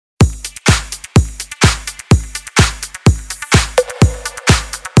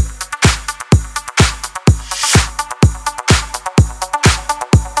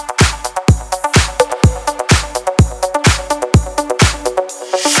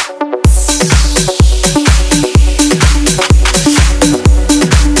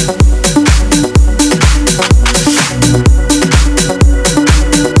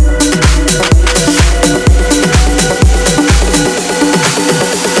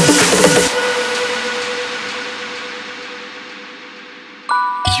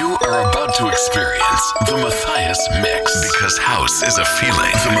house is a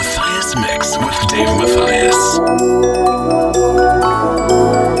feeling. The Matthias Mix with Dave Matthias.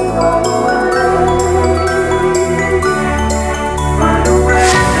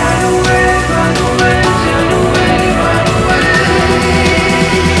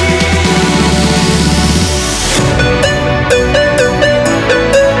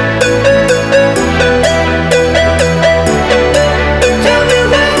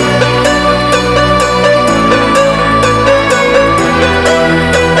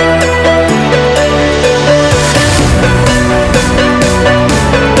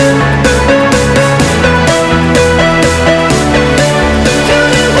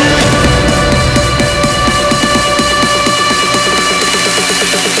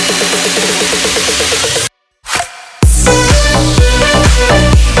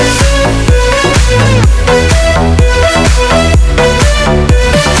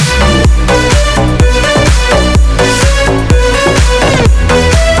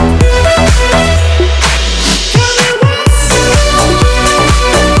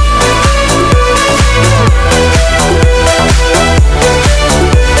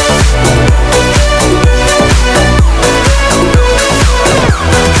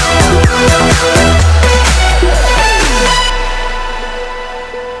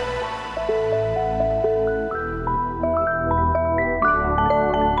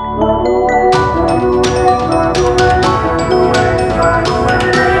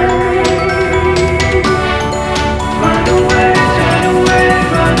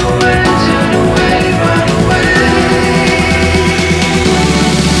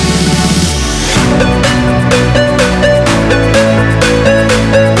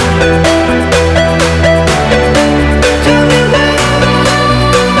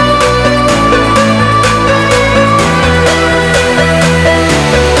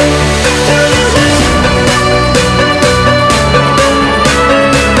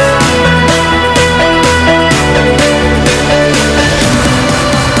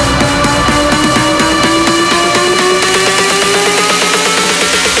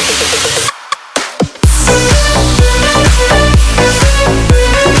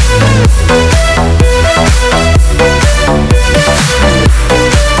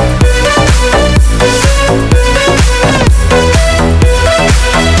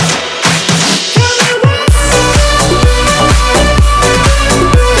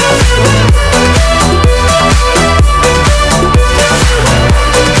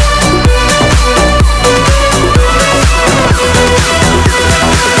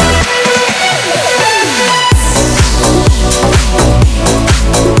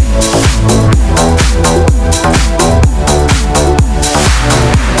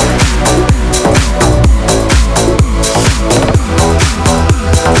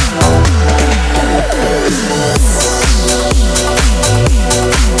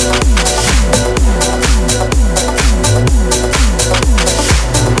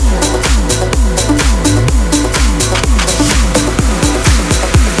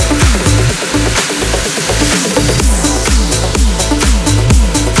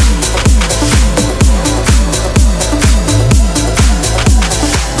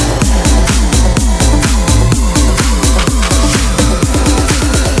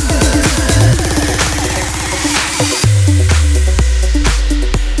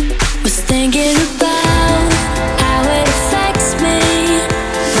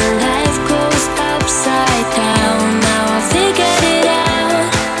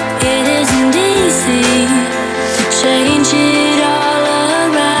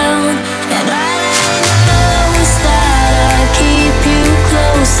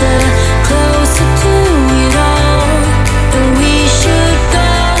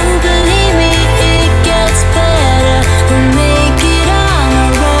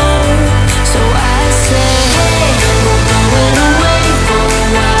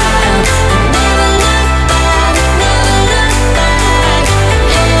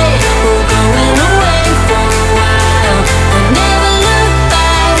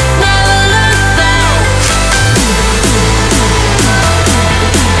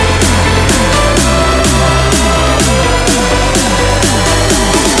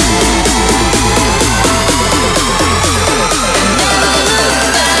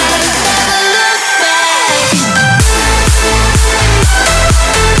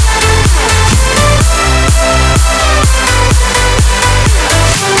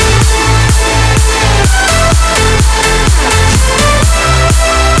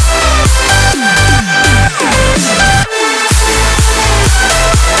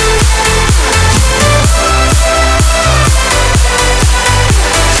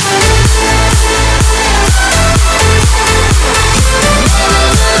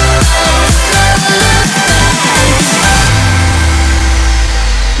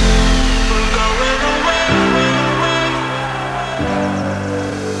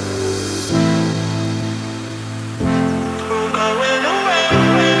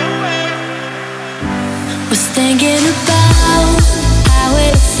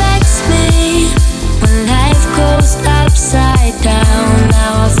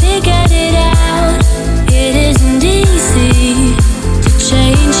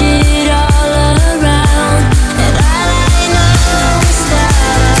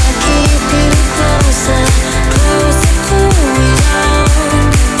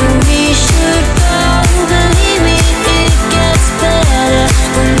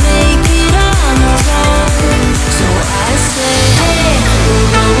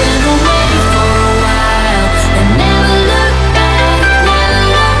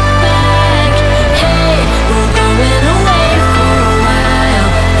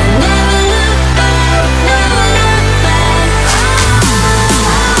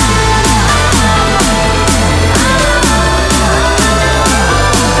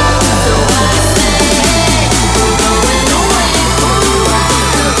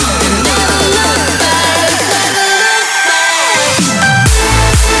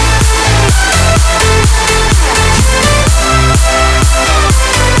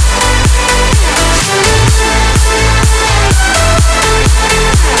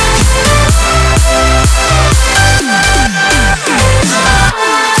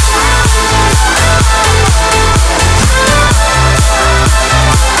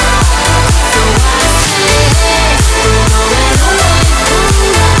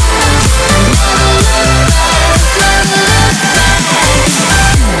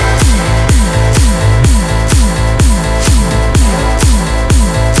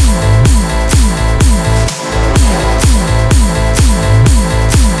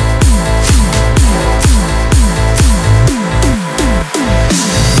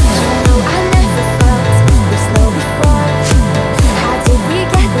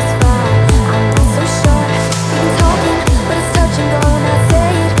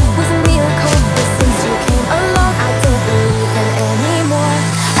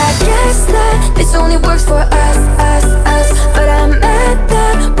 this only works for us. But I'm mad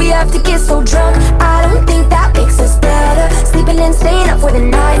that we have to get so drunk. I don't think that makes us better. Sleeping and staying up for the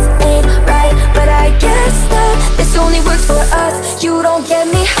night ain't right, but I guess that this only works for us. You don't get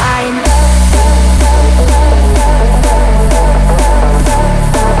me high enough.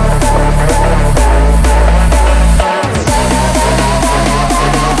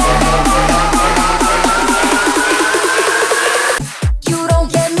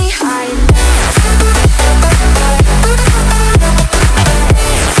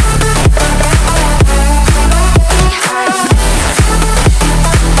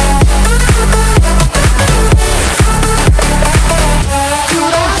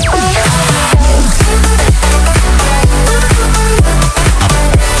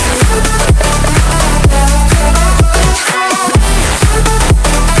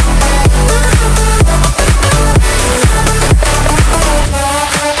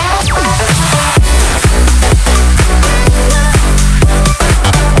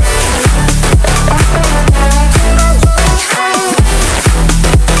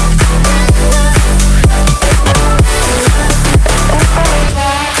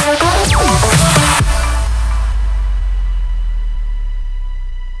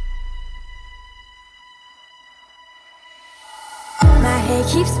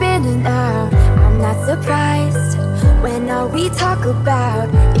 Keep spinning out, I'm not surprised when all we talk about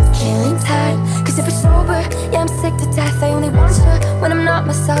is killing time. Cause if we're sober, yeah, I'm sick to death. I only want you when I'm not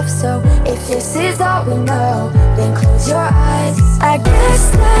myself. So if this is all we know, then close your eyes. I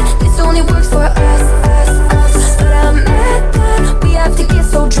guess that this only works for us. But I'm mad that we have to get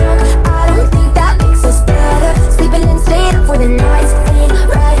so drunk. I don't think that makes us better. Sleeping and staying up for the night ain't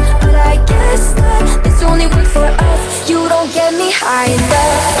right, but I guess that this only works for us. You don't get me high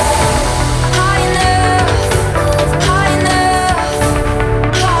enough. High enough. High enough.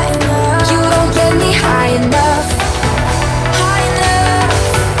 High enough. You don't get me high enough. High enough.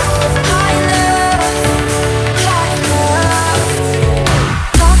 High enough. High enough.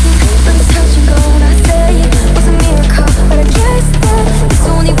 Talking from the touch and go, I say it was a miracle, but I guess that it's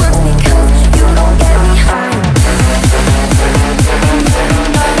only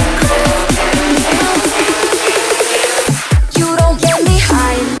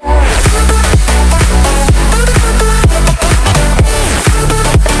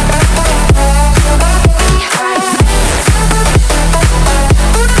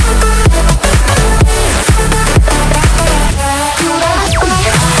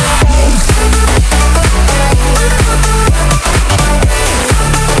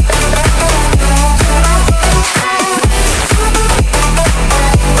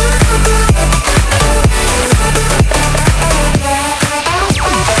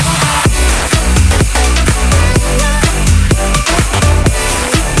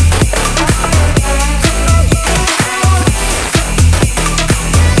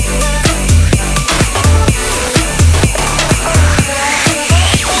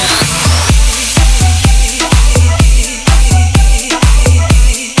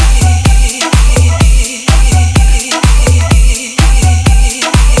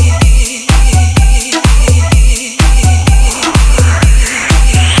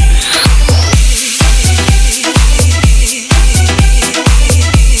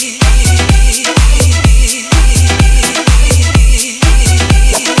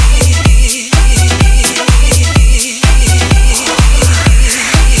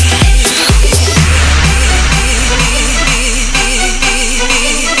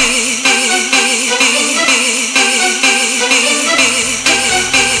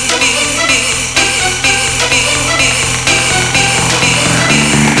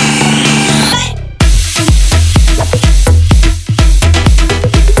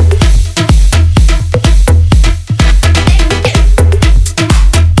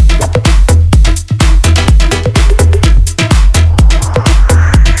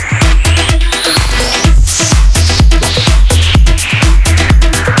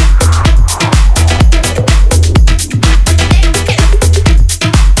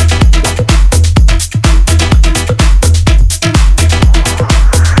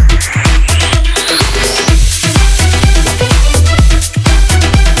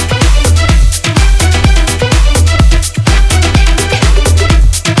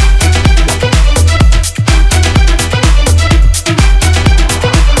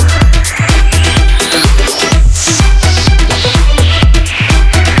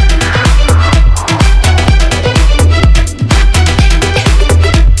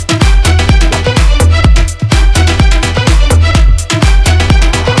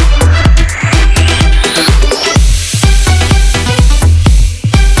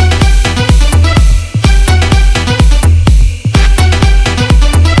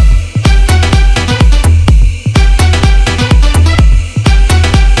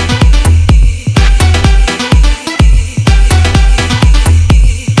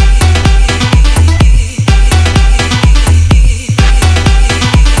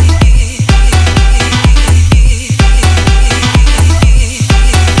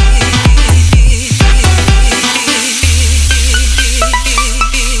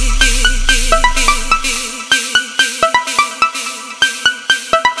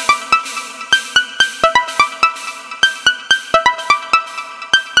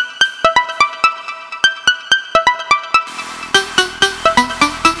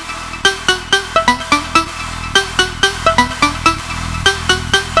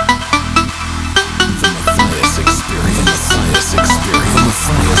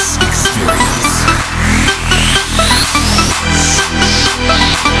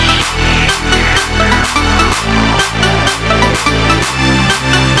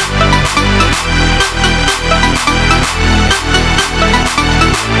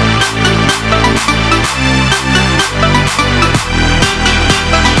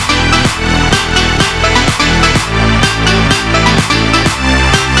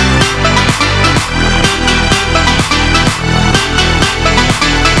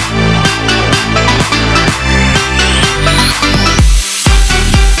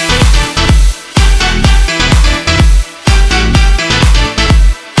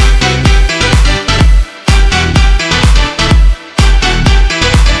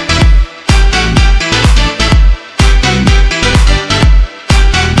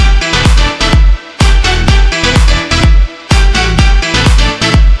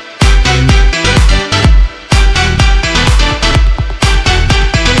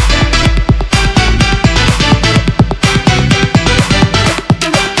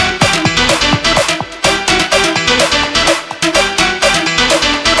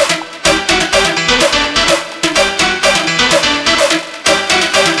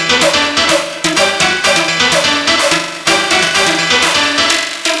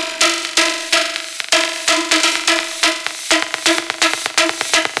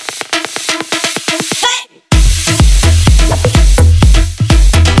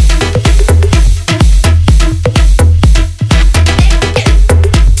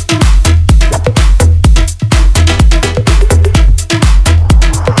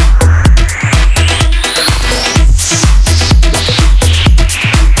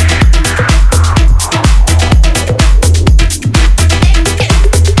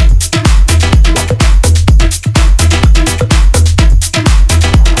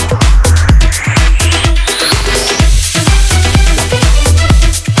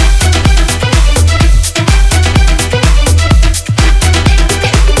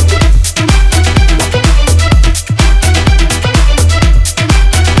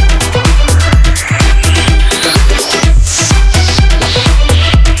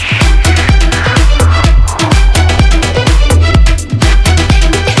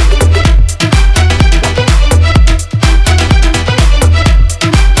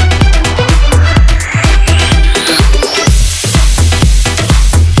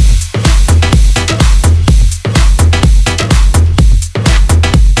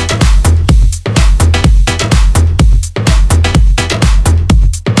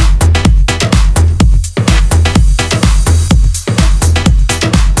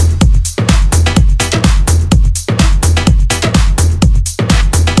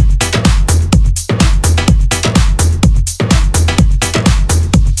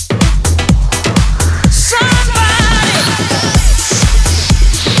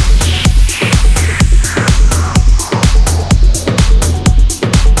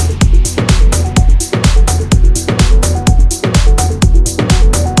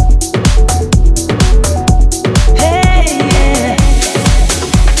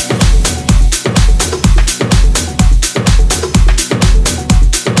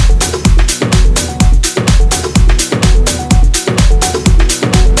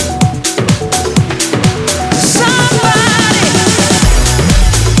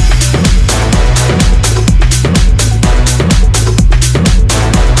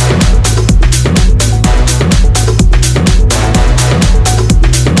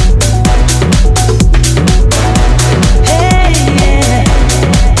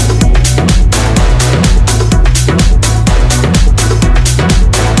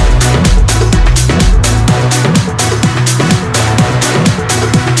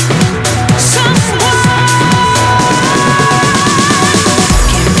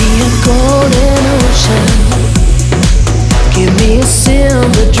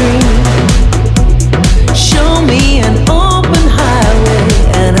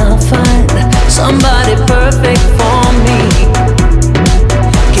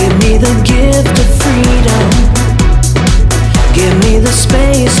a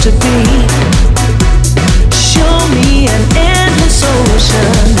space to be. Show me an endless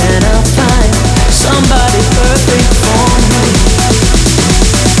ocean and I'll find somebody perfect for me.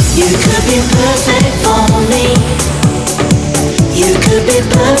 You could be perfect for me. You could be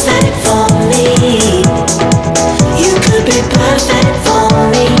perfect for me. You could be perfect for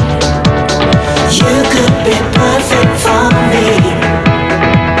me. You could be perfect for me.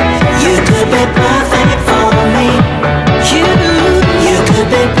 You could be perfect for me. You could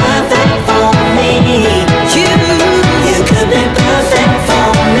be perfect for me. You could be perfect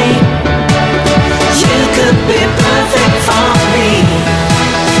for me. You could be perfect for me.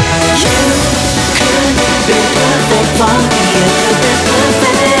 You could be perfect for me. You could be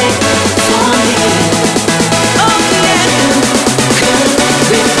perfect for me. Oh yeah. You could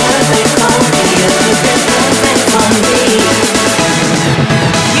be perfect for me. You could be perfect for me.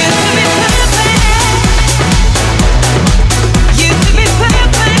 You could be perfect. You could be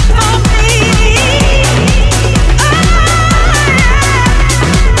perfect for me.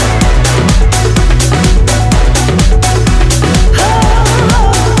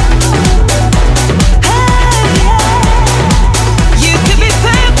 Oh yeah. You could be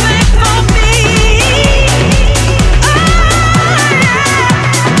perfect for me.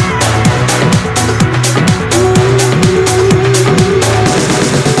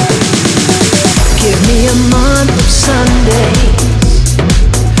 Give me a month of Sundays.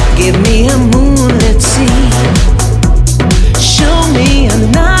 Give me a moonlit sea. Show me a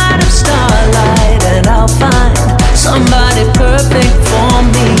night of starlight and I'll find somebody perfect for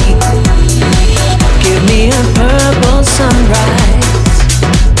me. Give me a purple sunrise.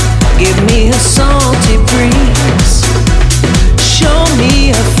 Give me a salty breeze. Show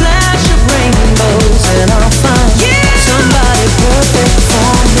me a flash of rainbows and I'll find somebody perfect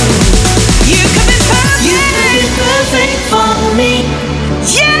for me. You could be perfect. You could be perfect for me.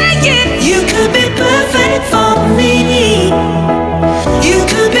 Yeah, yeah. You could be perfect for me. You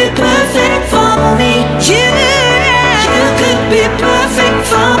could be perfect for me. Yeah. You could be perfect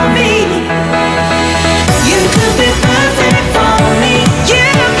for me. You could be perfect for me. You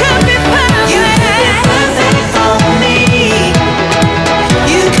could be perfect. You could be perfect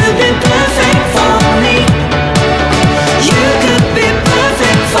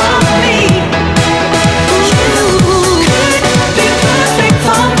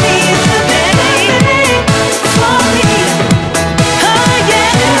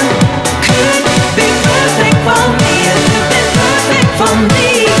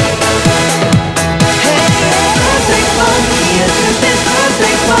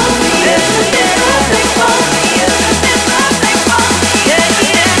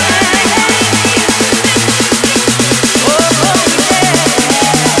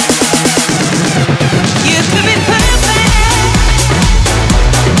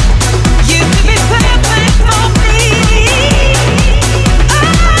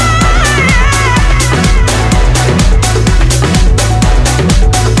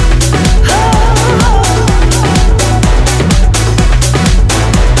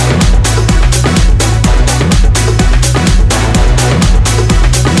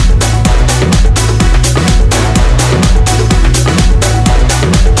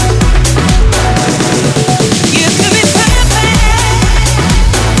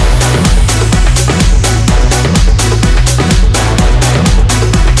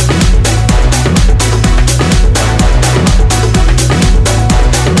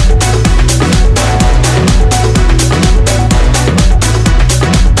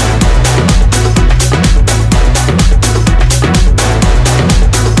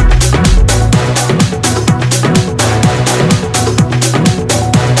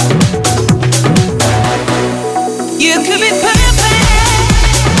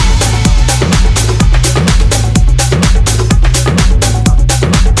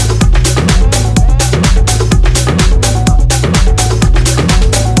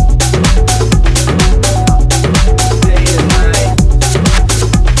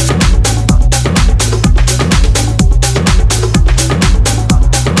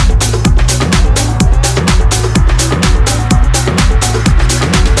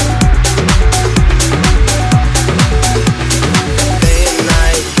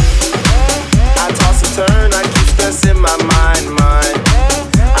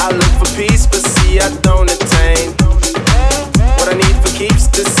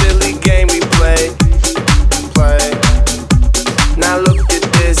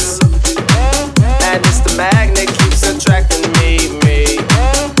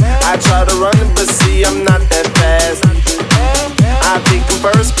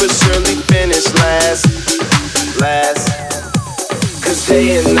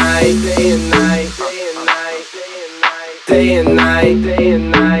day and night, day and night, day and night, day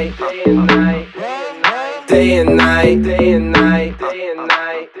and night, day and night, day and night, day and night, day and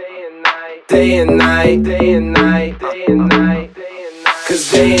night, day and night, day and night, day and night,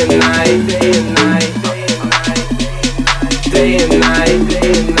 'cause day and night, day and night, day and night,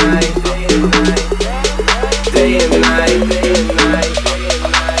 day and night, day and night, day and night,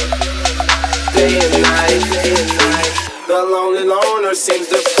 day and night, day and night, the lonely loner seems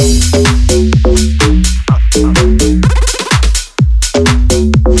to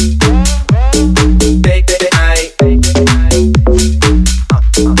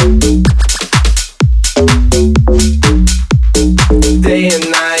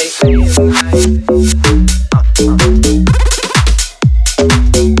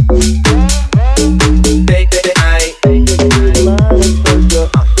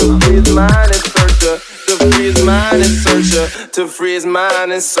to free his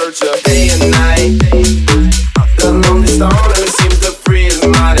mind and search of day and night. The lonely stoner seems to free his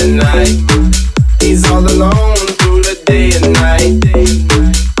mind at night. He's all alone through the day and night.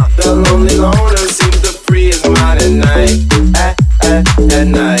 The lonely loner seems to free his mind at night. At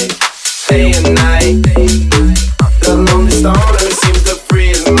night, day and night. The lonely stoner seems to free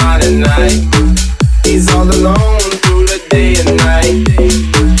his mind at night. He's all alone through the day and night.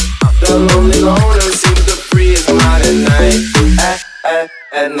 The lonely loner seems to free his mind at night.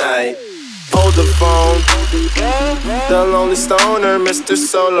 At night, hold the phone. The lonely stoner, Mr.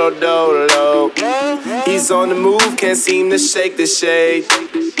 Solo Dolo. He's on the move, can't seem to shake the shade.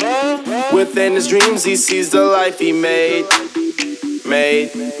 Within his dreams, he sees the life he made.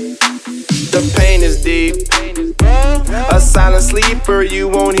 The pain is deep. A silent sleeper, you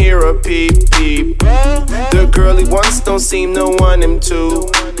won't hear a peep peep. The girl he wants don't seem to want him to.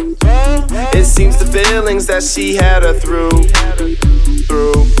 It seems the feelings that she had her through.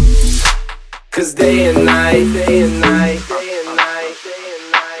 'Cause day and night, day and night, day and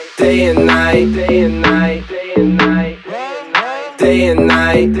night, day and night, day and night, day and night, day and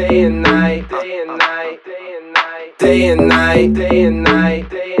night, day and night, day and night, day and night, day and night,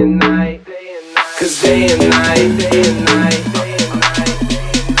 day and night, 'cause day and night, day and night,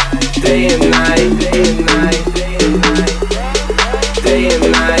 day and night, day and night, day and night, day and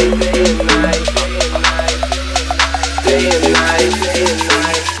night, day and night, day and night, day and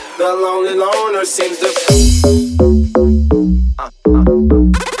night, the lonely loner seems to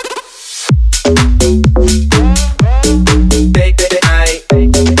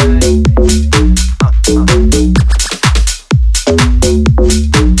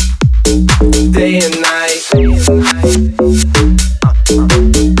day and night.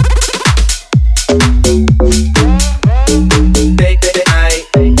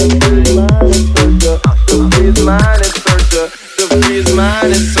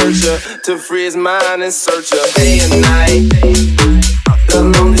 To free his mind and search of day and night. The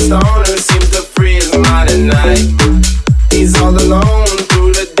lonely stoner seems to free his mind at night. He's all alone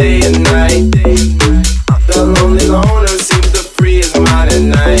through the day and night. The lonely loner seems to free his mind at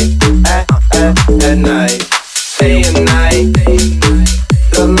night. At night, day and night.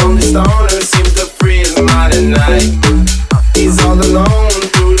 The lonely stoner seems to free his mind at night. He's all alone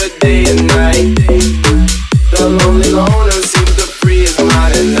through the day and night. The lonely loner seems to free his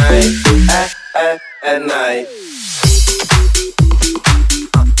mind at night. At night.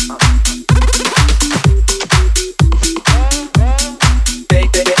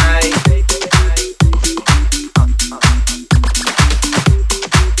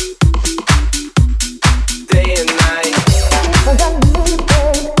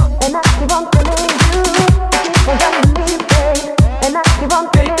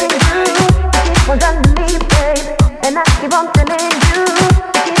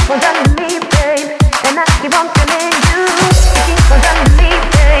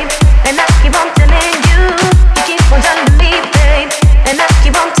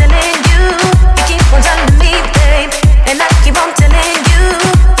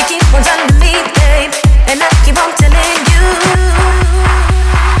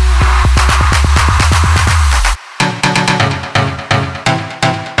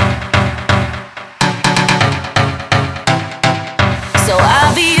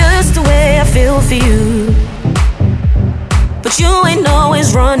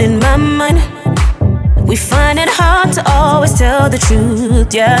 The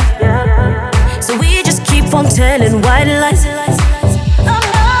truth, yeah. So we just keep on telling white lies. It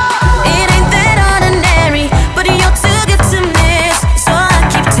ain't that ordinary, but you're too good to miss. So I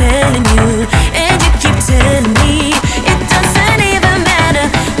keep telling you, and you keep telling me. It doesn't even matter,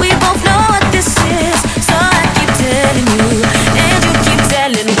 we both know what this is. So I keep telling you, and you keep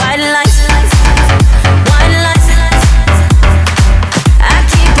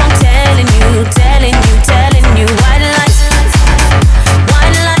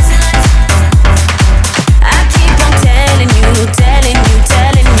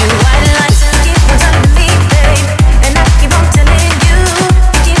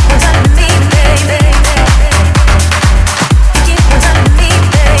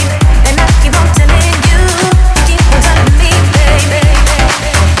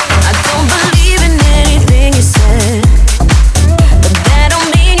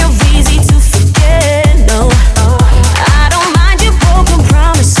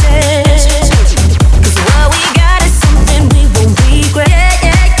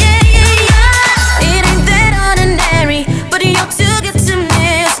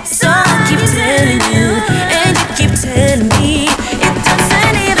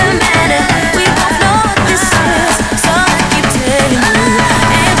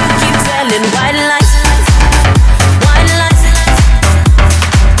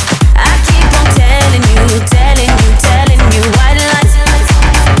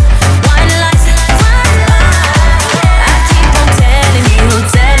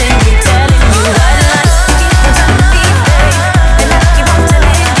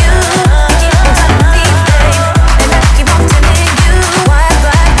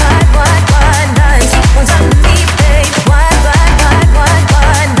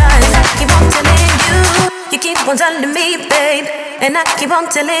on telling me, babe, and I keep on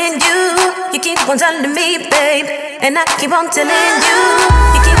telling you. You keep on telling me, babe, and I keep on telling you.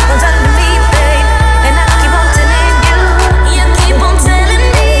 You keep on telling me, babe, and I keep on telling you. You keep on telling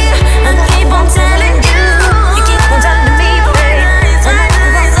me, I keep on telling you. You keep on telling me, babe, and I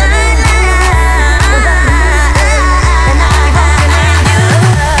keep on telling you. And I keep on telling you.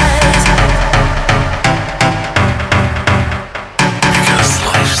 Because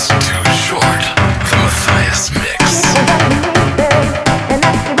life's too short. The Matthias Mix. And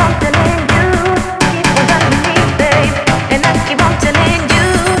I keep on telling you. Keep on telling me, babe, and I keep on telling you.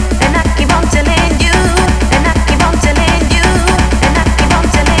 And I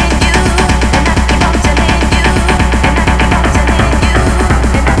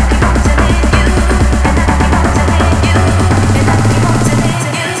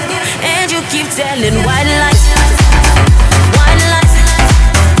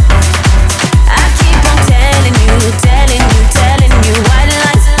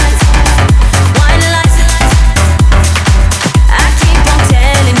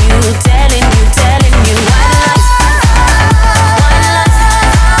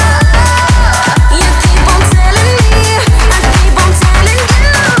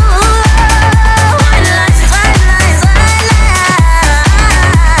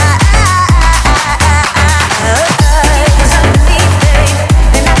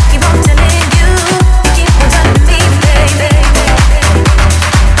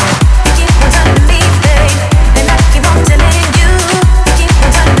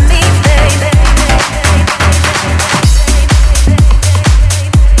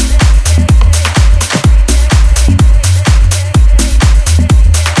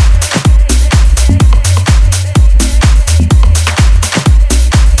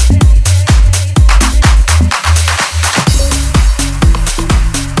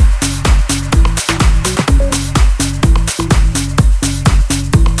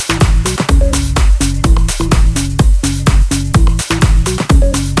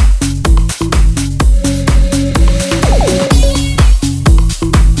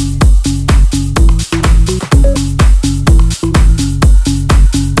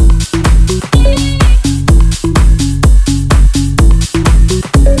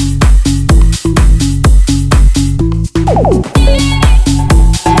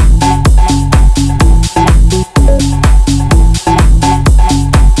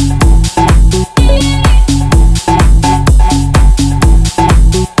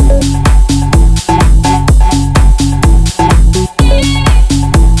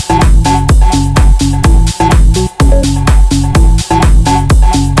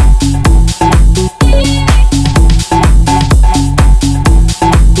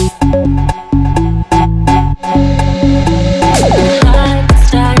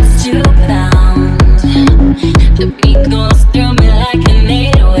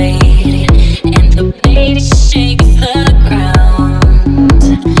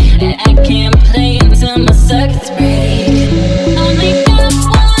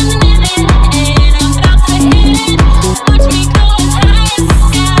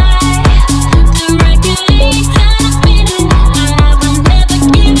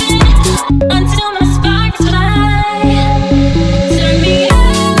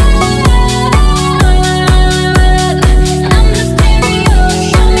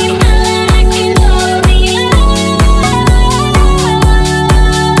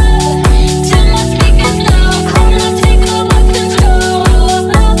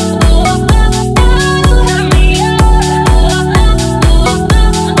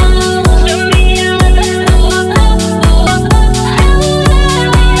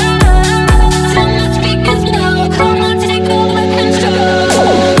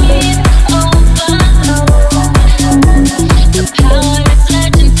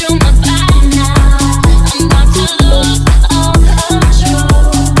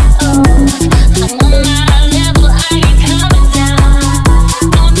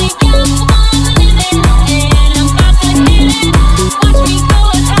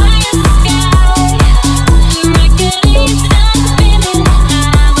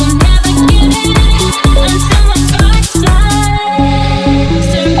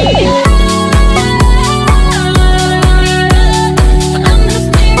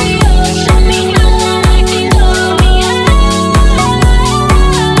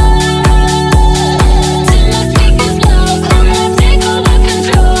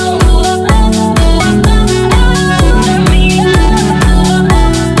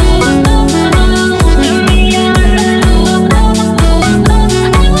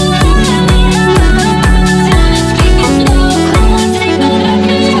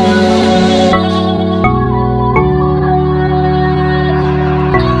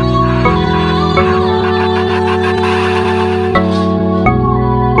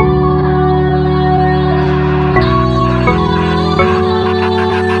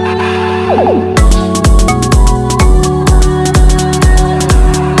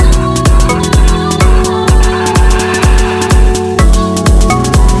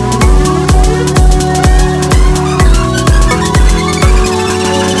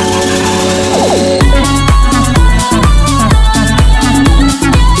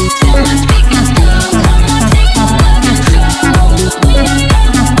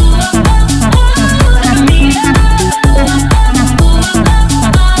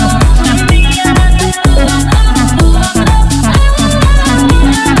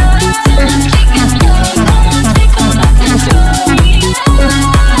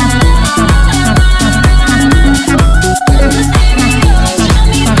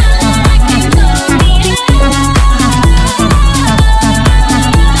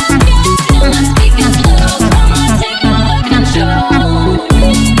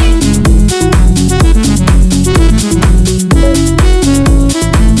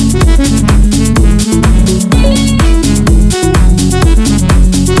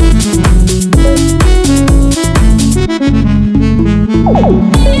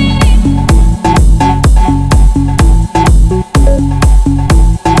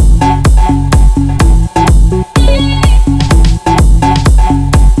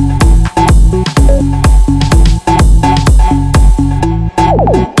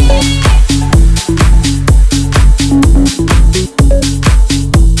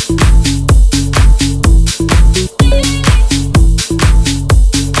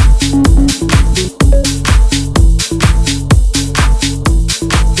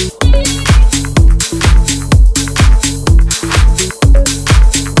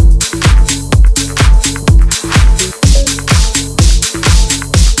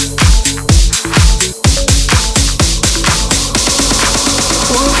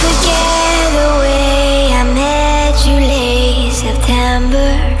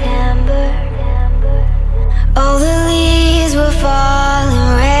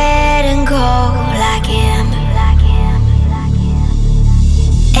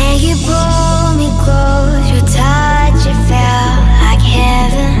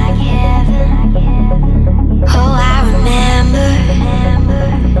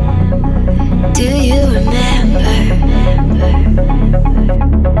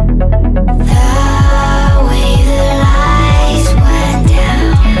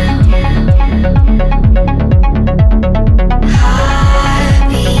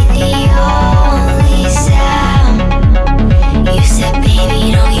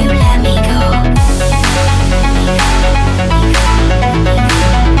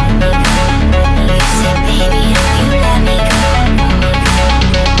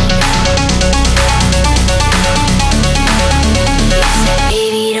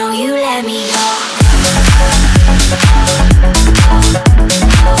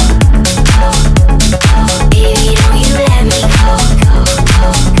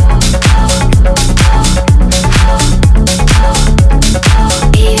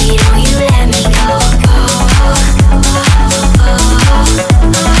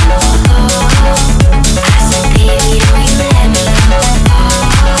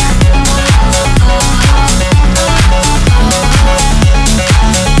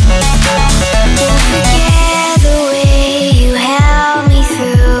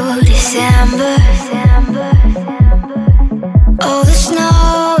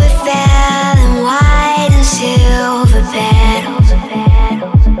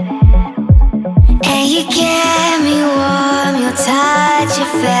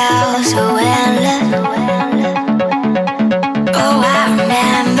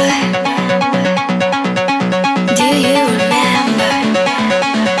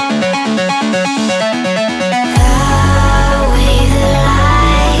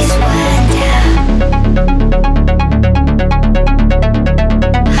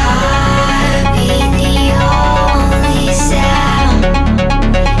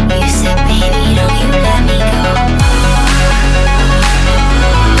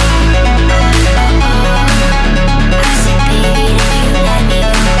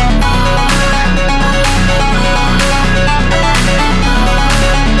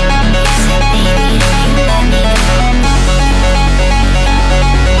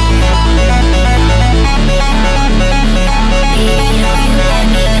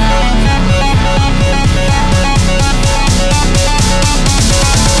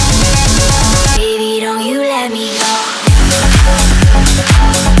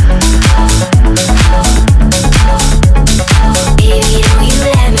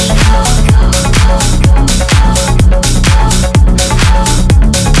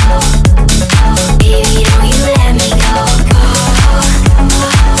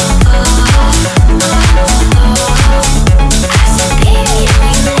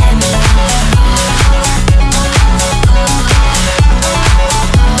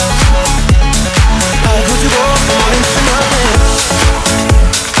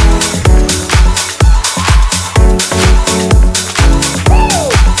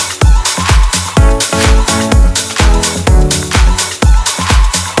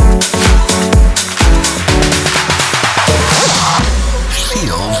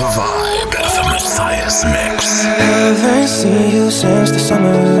Mathias Mix. Haven't seen you since the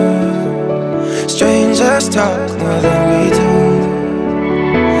summer. Strangers talk more than we do.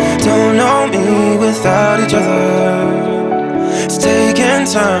 Don't know me without each other. It's taking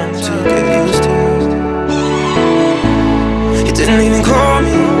time to get used to. You didn't even call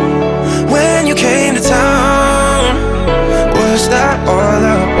me when you came to town. What's that all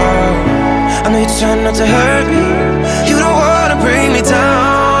about? I know you're trying not to hurt me. You don't wanna bring me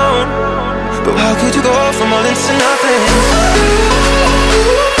down. But how could you go from all into nothing?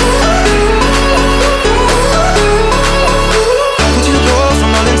 How could you go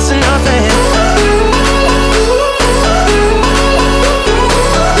from all into nothing?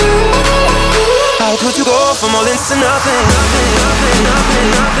 How could you go from all into nothing?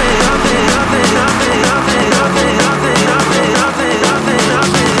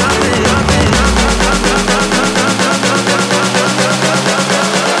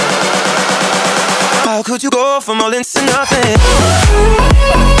 How could you go from all into nothing?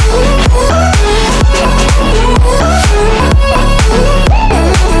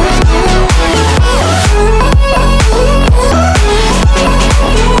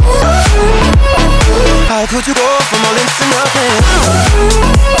 How could you go from all into nothing?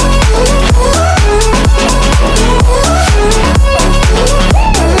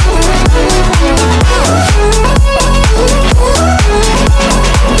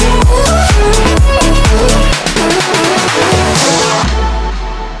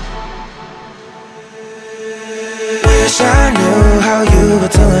 Wish I knew how you were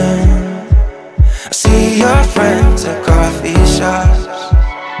doing. I see your friends at coffee shops.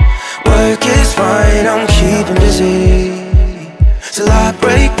 Work is fine, I'm keeping busy till I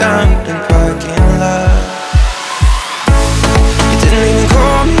break down in parking lot. You didn't even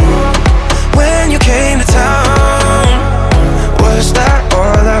call me when you came to town. What's that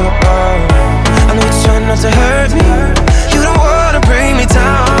all about? I know you're trying not to hurt me. You don't wanna bring me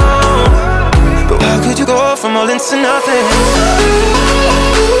down. But how could you go from all into nothing?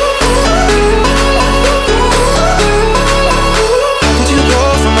 How could you go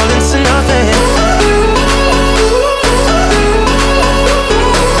from all into nothing?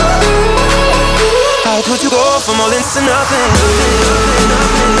 How could you go from all into nothing?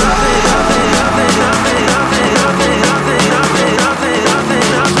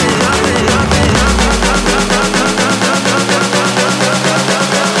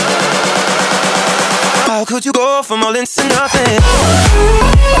 How could you go from all into nothing?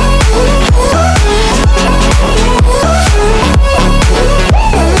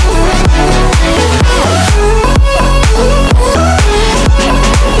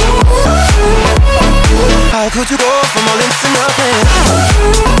 How could you go from all into nothing?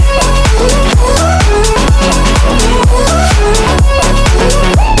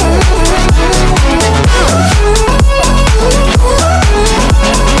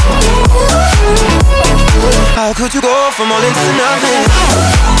 How could you go from all into nothing?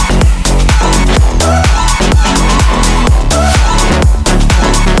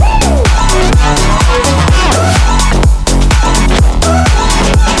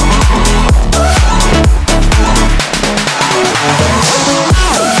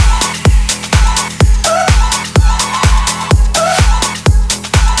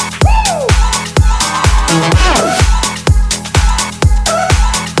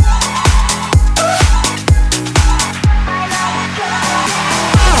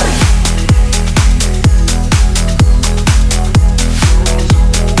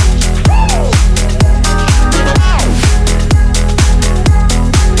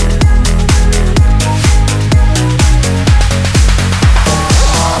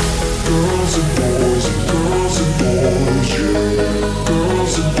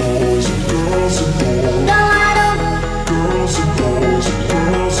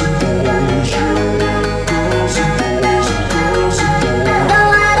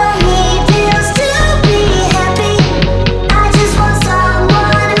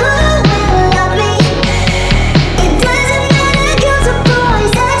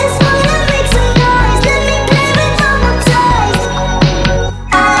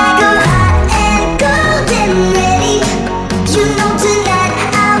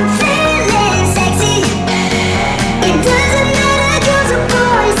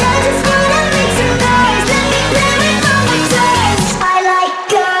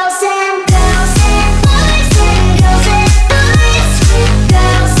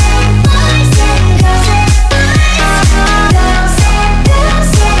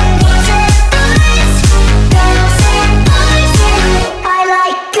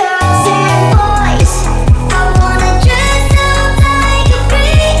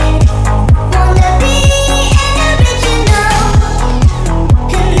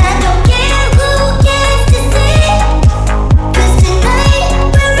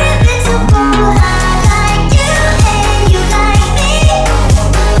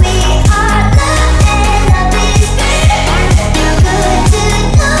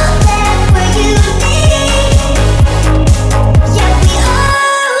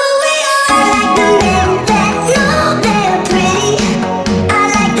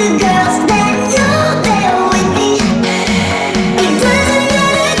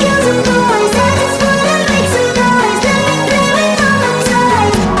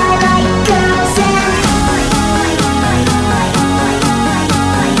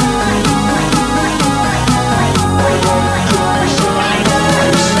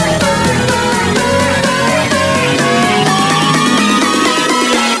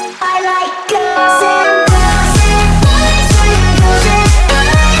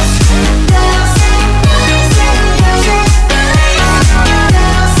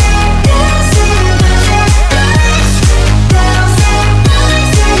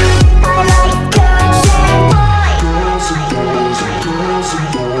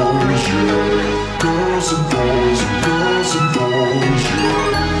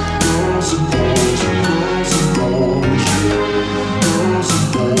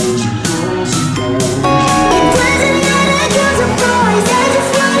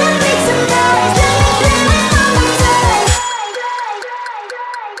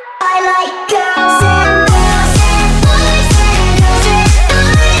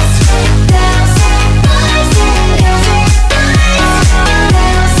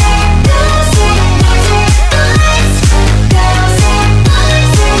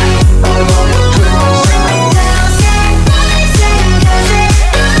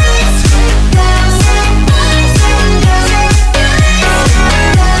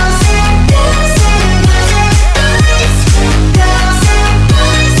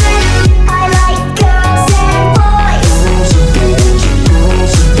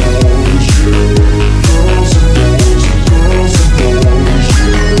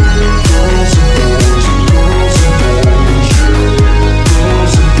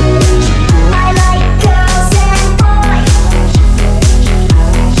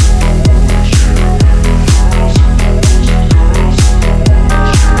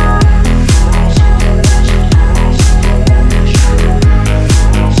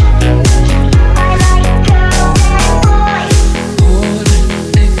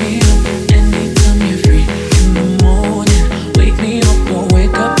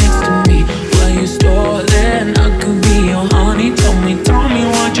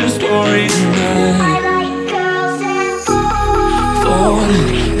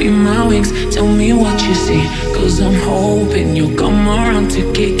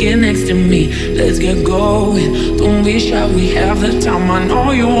 to kick it next to me. Let's get going. Don't be shy, we have the time. I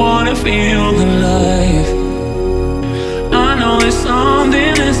know you wanna feel alive. I know there's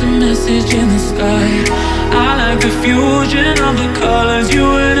something, there's a message in the sky. I like the fusion of the colors, you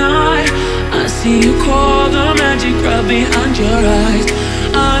and I see you call the magic right behind your eyes.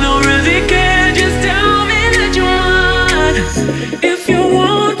 I don't really care, just tell me that you're mine. If you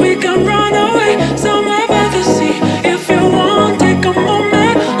want, we can run away somewhere by the sea. If you want, take a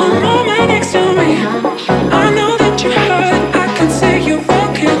moment next to me. I know that you hurt, I can see you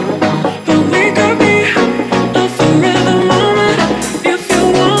broken, but we could be a forever moment. If you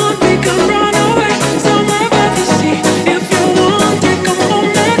want, we can run away somewhere by the sea. If you want, take a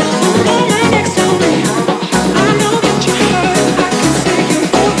moment next to me. I know that you hurt, I can see you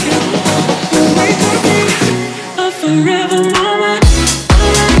broken, but we could be a forever moment.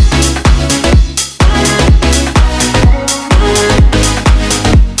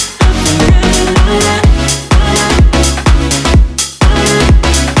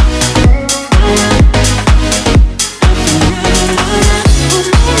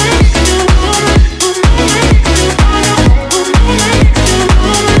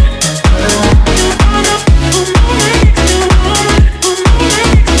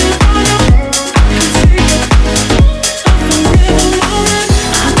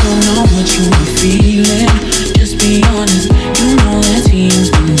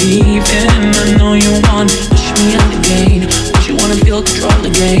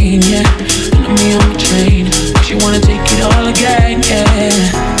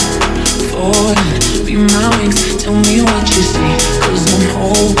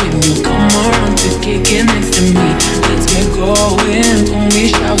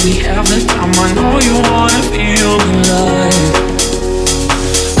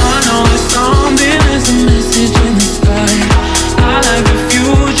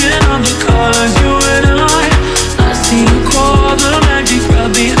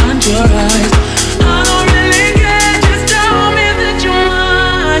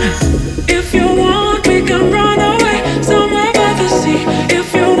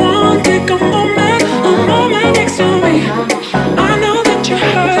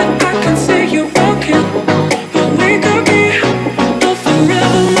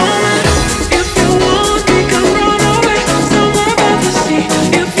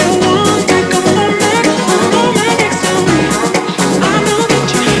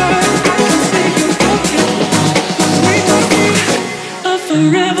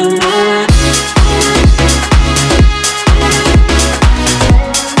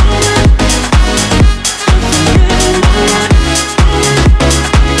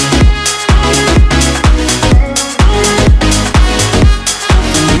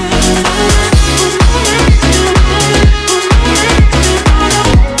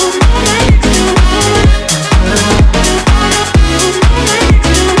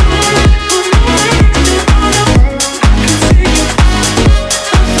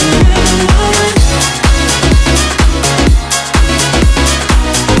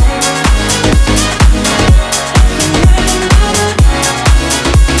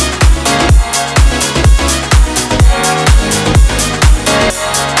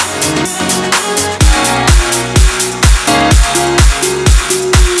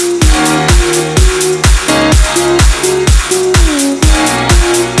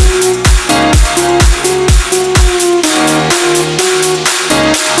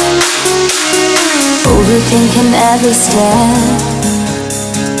 Overthinking every step,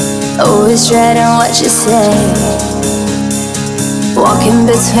 always dreading what you say, walking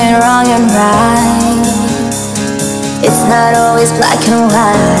between wrong and right. It's not always black and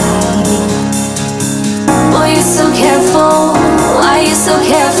white. Boy, you're so careful, why are you so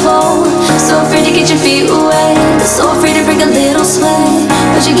careful? So afraid to get your feet wet, so afraid to break a little sweat.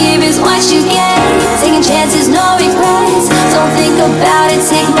 What you give is what you get, taking chances, no regrets. Don't think about it,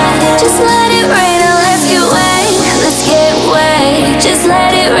 take my hand, just let it rain and let's get wet. Let's get wet, just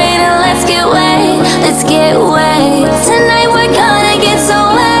let it rain and let's get wet. Let's get wet, tonight we're gonna get so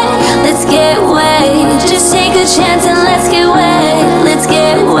wet. Let's get wet, just take a chance and let's get wet. Let's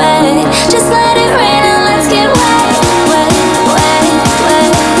get wet, just let it rain and let's get wet. Wet, wet,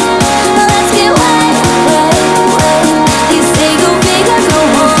 wet. Let's get wet, wet, wet. They say go big or go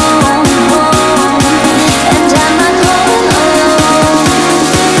home, home. And I'm not going alone.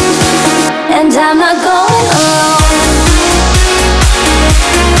 And I'm not going alone.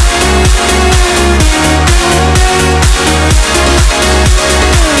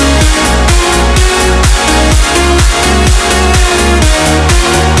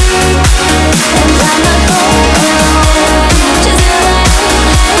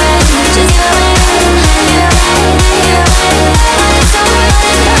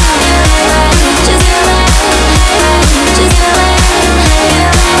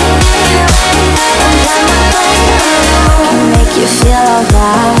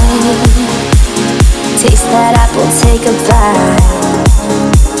 night. Taste that apple, take a bite.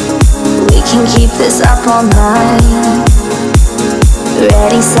 We can keep this up all night.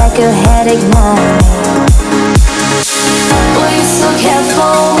 Ready, set, go ahead, ignite. Boy, you're so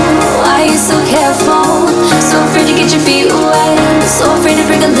careful. Why are you so careful? So afraid to get your feet wet. So afraid to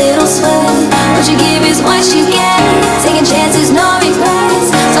break a little sweat. What you give is what you get. Taking chances, no regrets.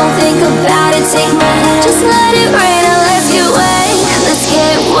 Don't think about it, take my hand. Just let it rain and let's get wet. Let's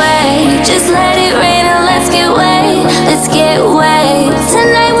get wet. Just let it rain and let's get wet. Let's get wet.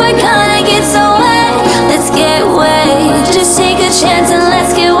 Tonight we're gonna get so wet. Let's get wet. Just take a chance and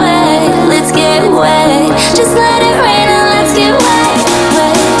let's get wet. Let's get wet. Just let it rain and let's get wet.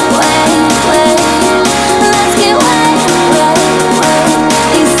 Wet, wet, wet. Let's get wet, wet, wet.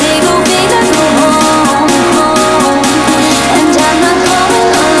 They say go big or go home, home. And I'm not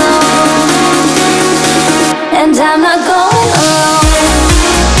going alone. And I'm not going alone.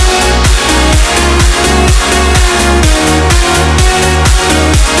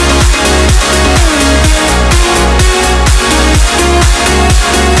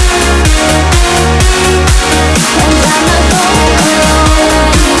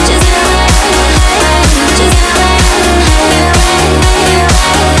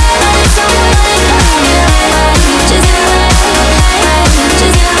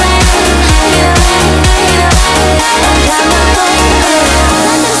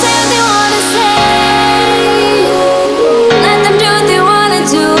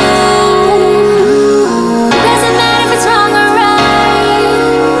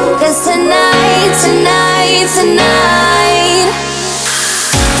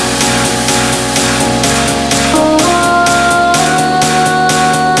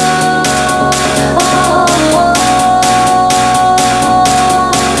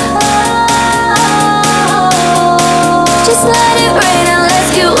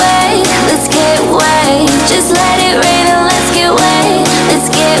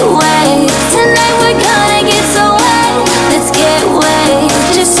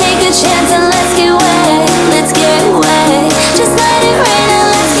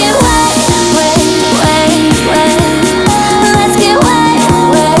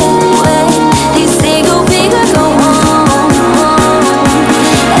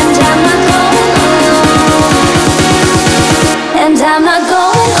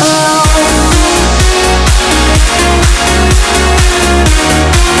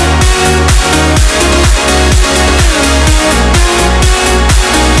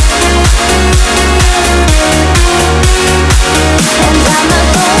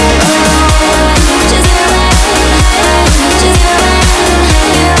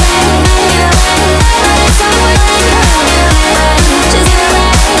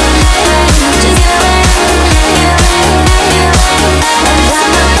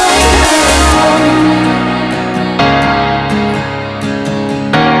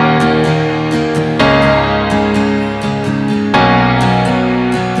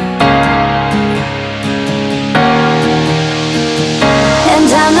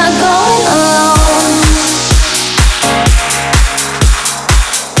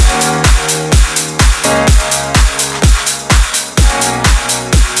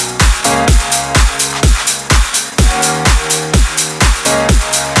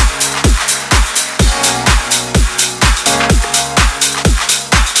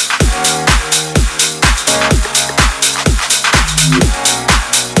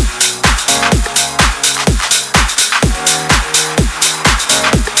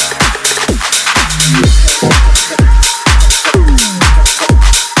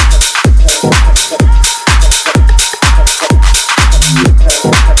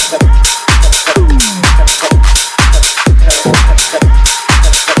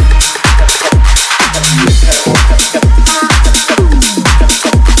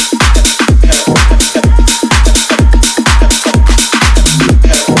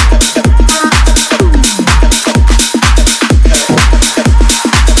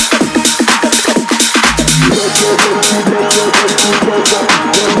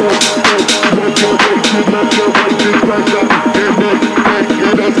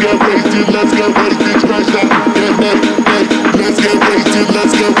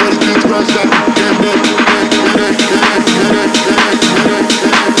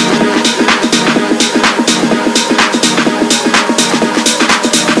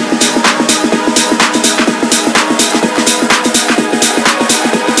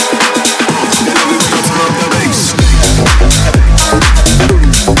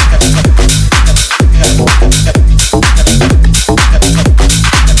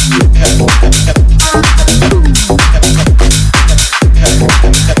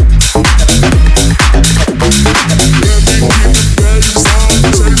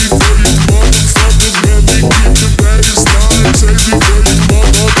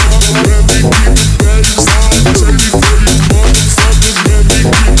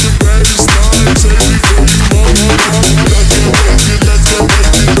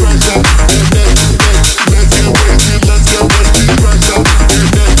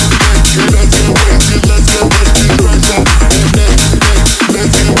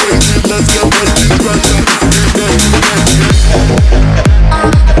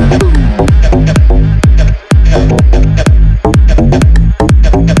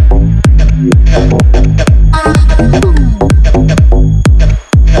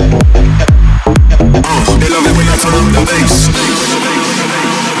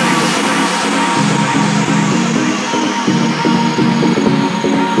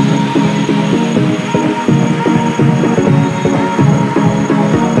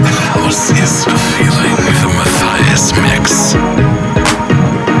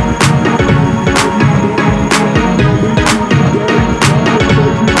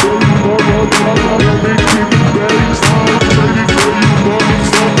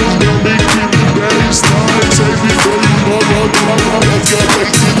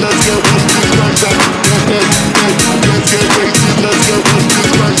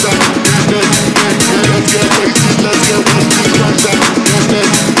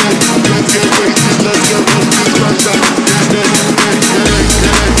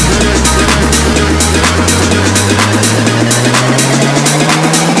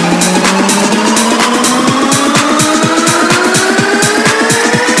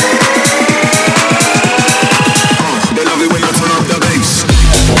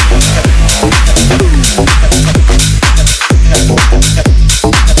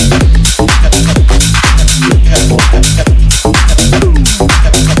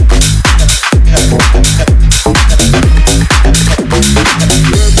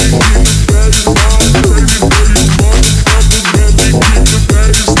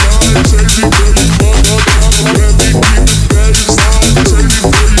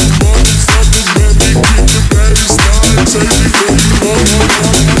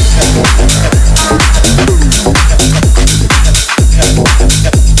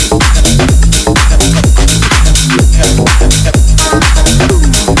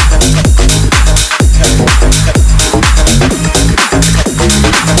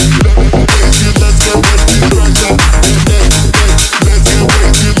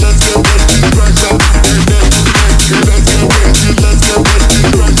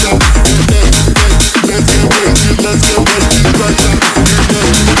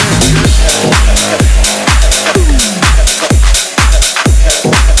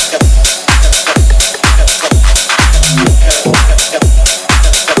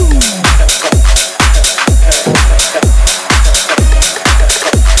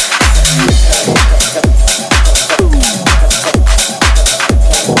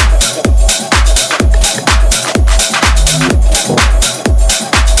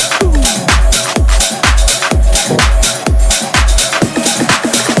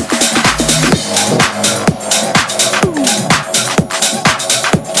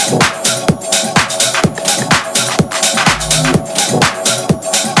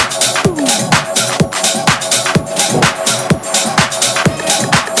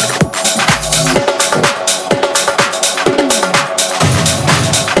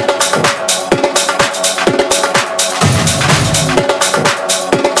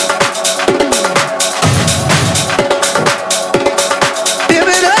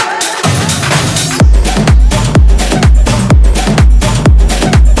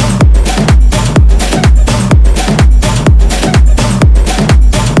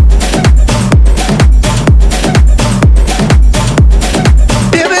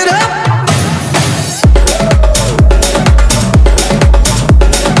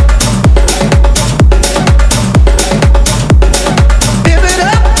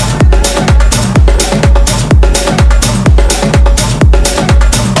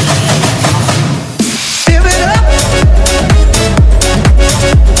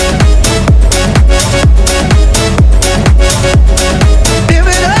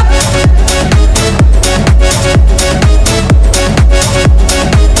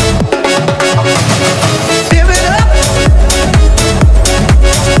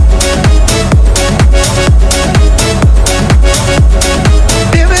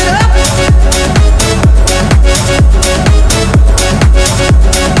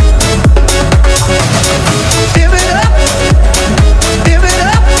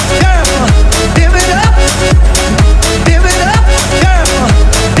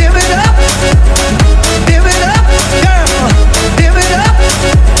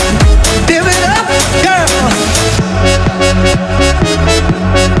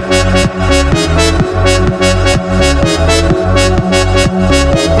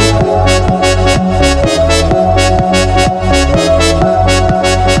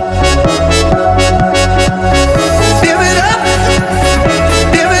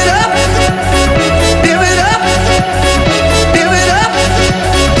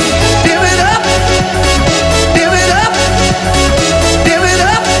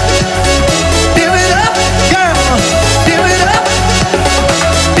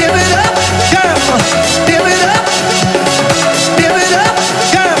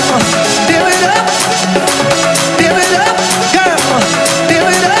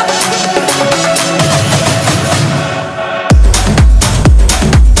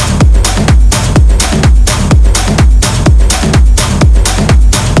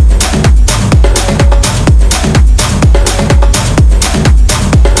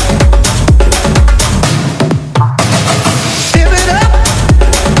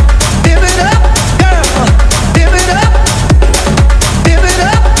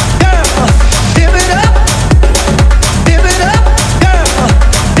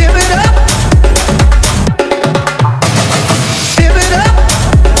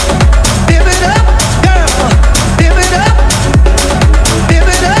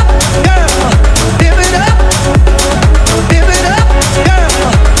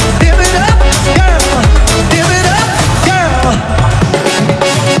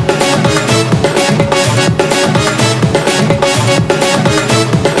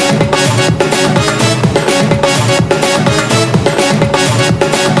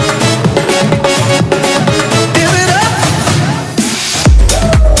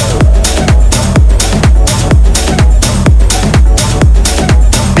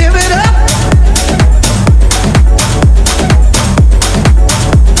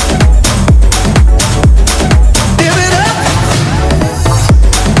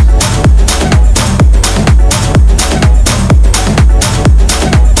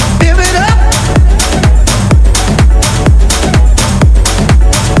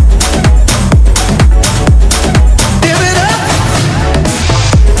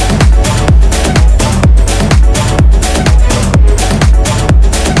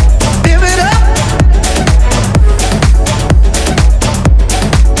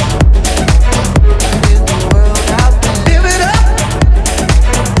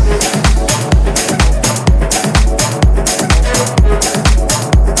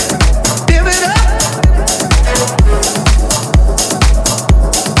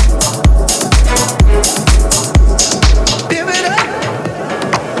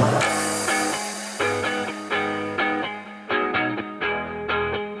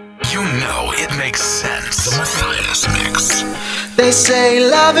 You know it makes sense. The Matthias Mix. They say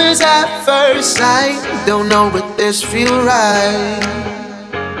lovers at first sight don't know what this feel right.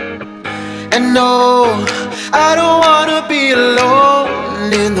 And no, I don't wanna be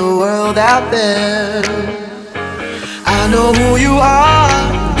alone in the world out there. I know who you are,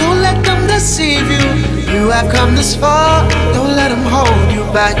 don't let them deceive you. You have come this far, don't let them hold you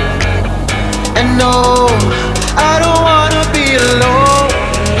back. And no, I don't wanna be alone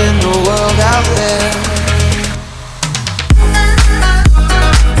in the world out there.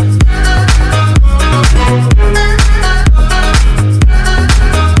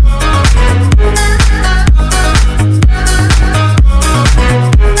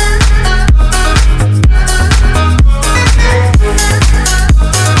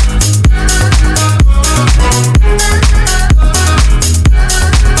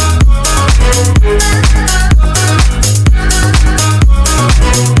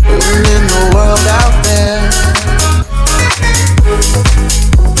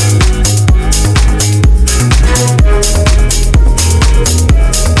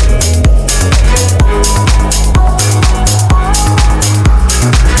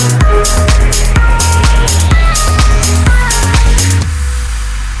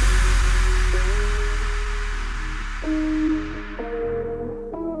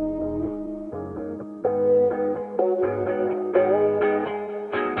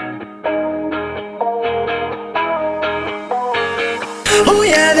 Oh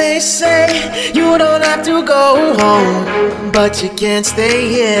yeah, they say you don't have to go home, but you can't stay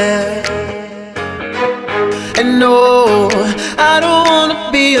here. And no, I don't wanna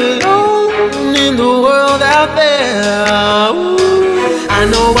be alone in the world out there. Ooh, I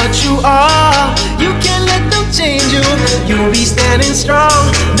know what you are, you can't let them change you. You'll be standing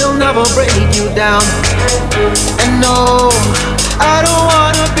strong, they'll never break you down. And no, I don't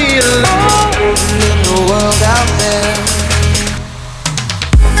wanna be alone in the world out there.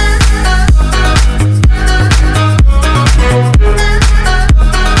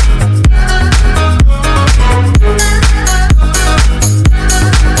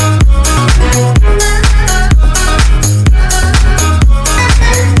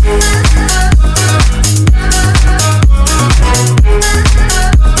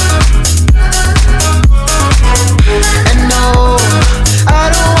 I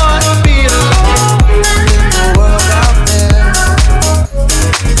don't